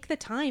 and take the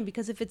time,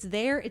 because if it's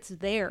there, it's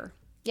there.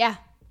 Yeah.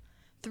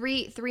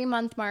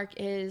 3-month mark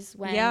is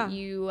when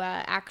you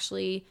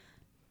actually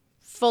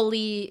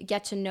fully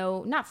get to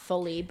know, not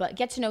fully, but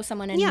get to know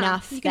someone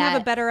enough you can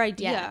have a better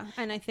idea.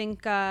 And I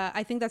think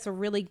that's a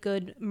really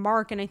good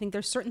mark. And I think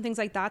there's certain things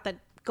like that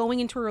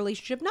going into a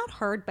relationship, not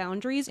hard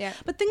boundaries,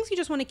 but things you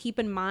just want to keep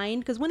in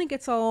mind, because when it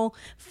gets all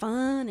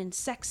fun and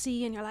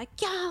sexy and you're like,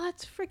 yeah,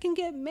 let's freaking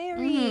get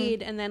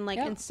married, and then like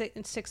in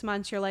 6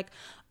 months you're like,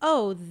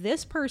 oh,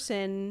 this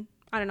person,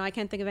 I don't know, I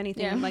can't think of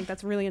anything like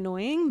that's really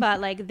annoying, but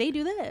like they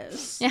do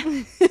this.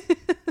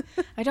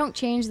 I don't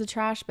change the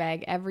trash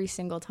bag every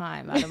single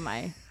time out of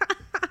my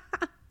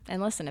and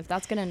listen, if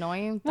that's gonna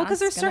annoy you, well, because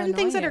there's certain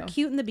things that are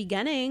cute in the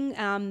beginning,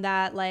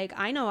 that like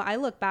I know I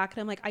look back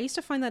and I'm like, I used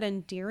to find that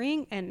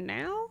endearing, and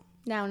now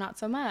not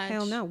so much.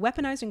 Hell no.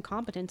 Weaponized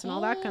incompetence and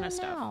all that kind of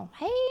stuff.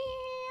 Hell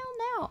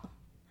no.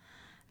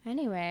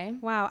 Anyway,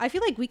 wow, I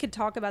feel like we could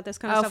talk about this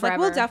kind of stuff. Forever.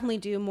 Like, we'll definitely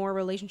do more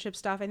relationship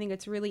stuff. I think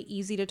it's really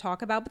easy to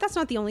talk about, but that's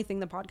not the only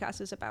thing the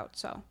podcast is about.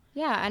 So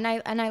yeah, and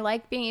I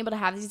like being able to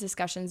have these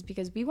discussions,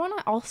 because we want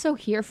to also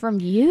hear from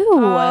you.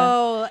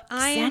 Oh,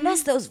 send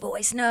us those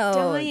voice notes.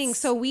 Dying.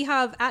 So we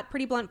have at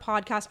Pretty Blunt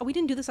Podcast. Oh, we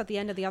didn't do this at the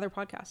end of the other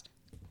podcast.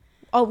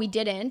 Oh, we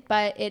didn't,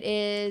 but it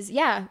is,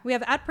 we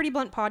have at Pretty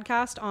Blunt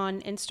Podcast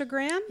on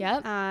Instagram.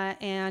 Yep.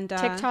 And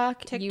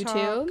TikTok,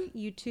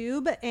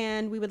 YouTube.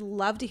 And we would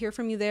love to hear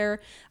from you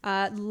there.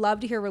 Love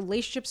to hear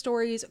relationship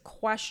stories,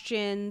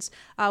 questions,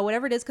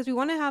 whatever it is, because we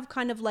want to have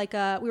kind of like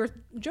we were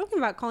joking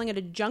about calling it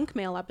a junk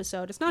mail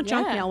episode. It's not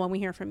junk mail when we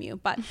hear from you,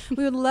 but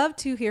we would love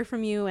to hear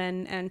from you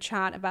and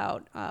chat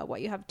about what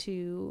you have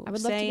to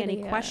say,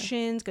 any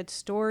questions, good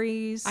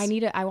stories. I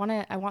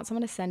want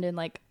someone to send in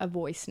like a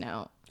voice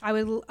note.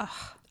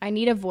 I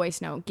need a voice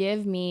note.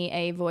 Give me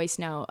a voice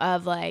note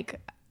of like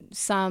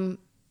some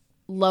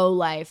low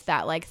life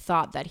that like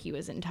thought that he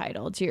was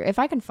entitled to. If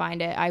I can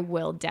find it, I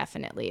will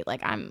definitely.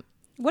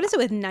 What is it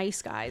with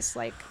nice guys?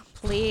 Like,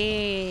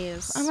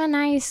 please. I'm a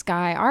nice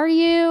guy. Are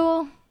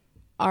you?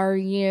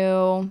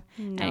 No.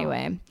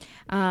 Anyway,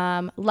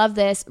 love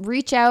this.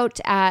 Reach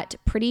out at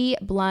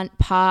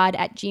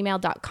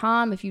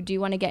prettybluntpod@gmail.com if you do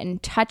want to get in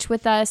touch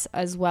with us,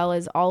 as well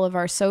as all of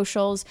our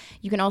socials.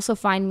 You can also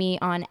find me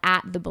on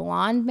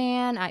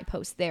 @theblondeman. I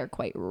post there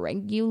quite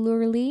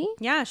regularly.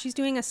 Yeah, she's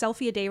doing a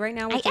selfie a day right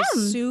now, which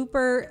is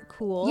super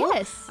cool.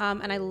 Yes.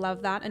 And I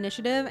love that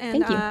initiative. And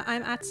Thank you.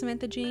 I'm at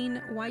Samantha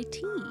Jane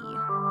YT.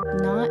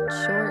 Not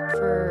short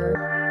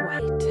for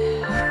white.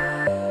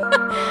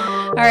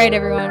 All right,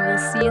 everyone. We'll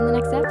see you in the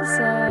next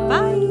episode.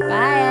 Bye.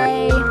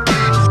 Bye.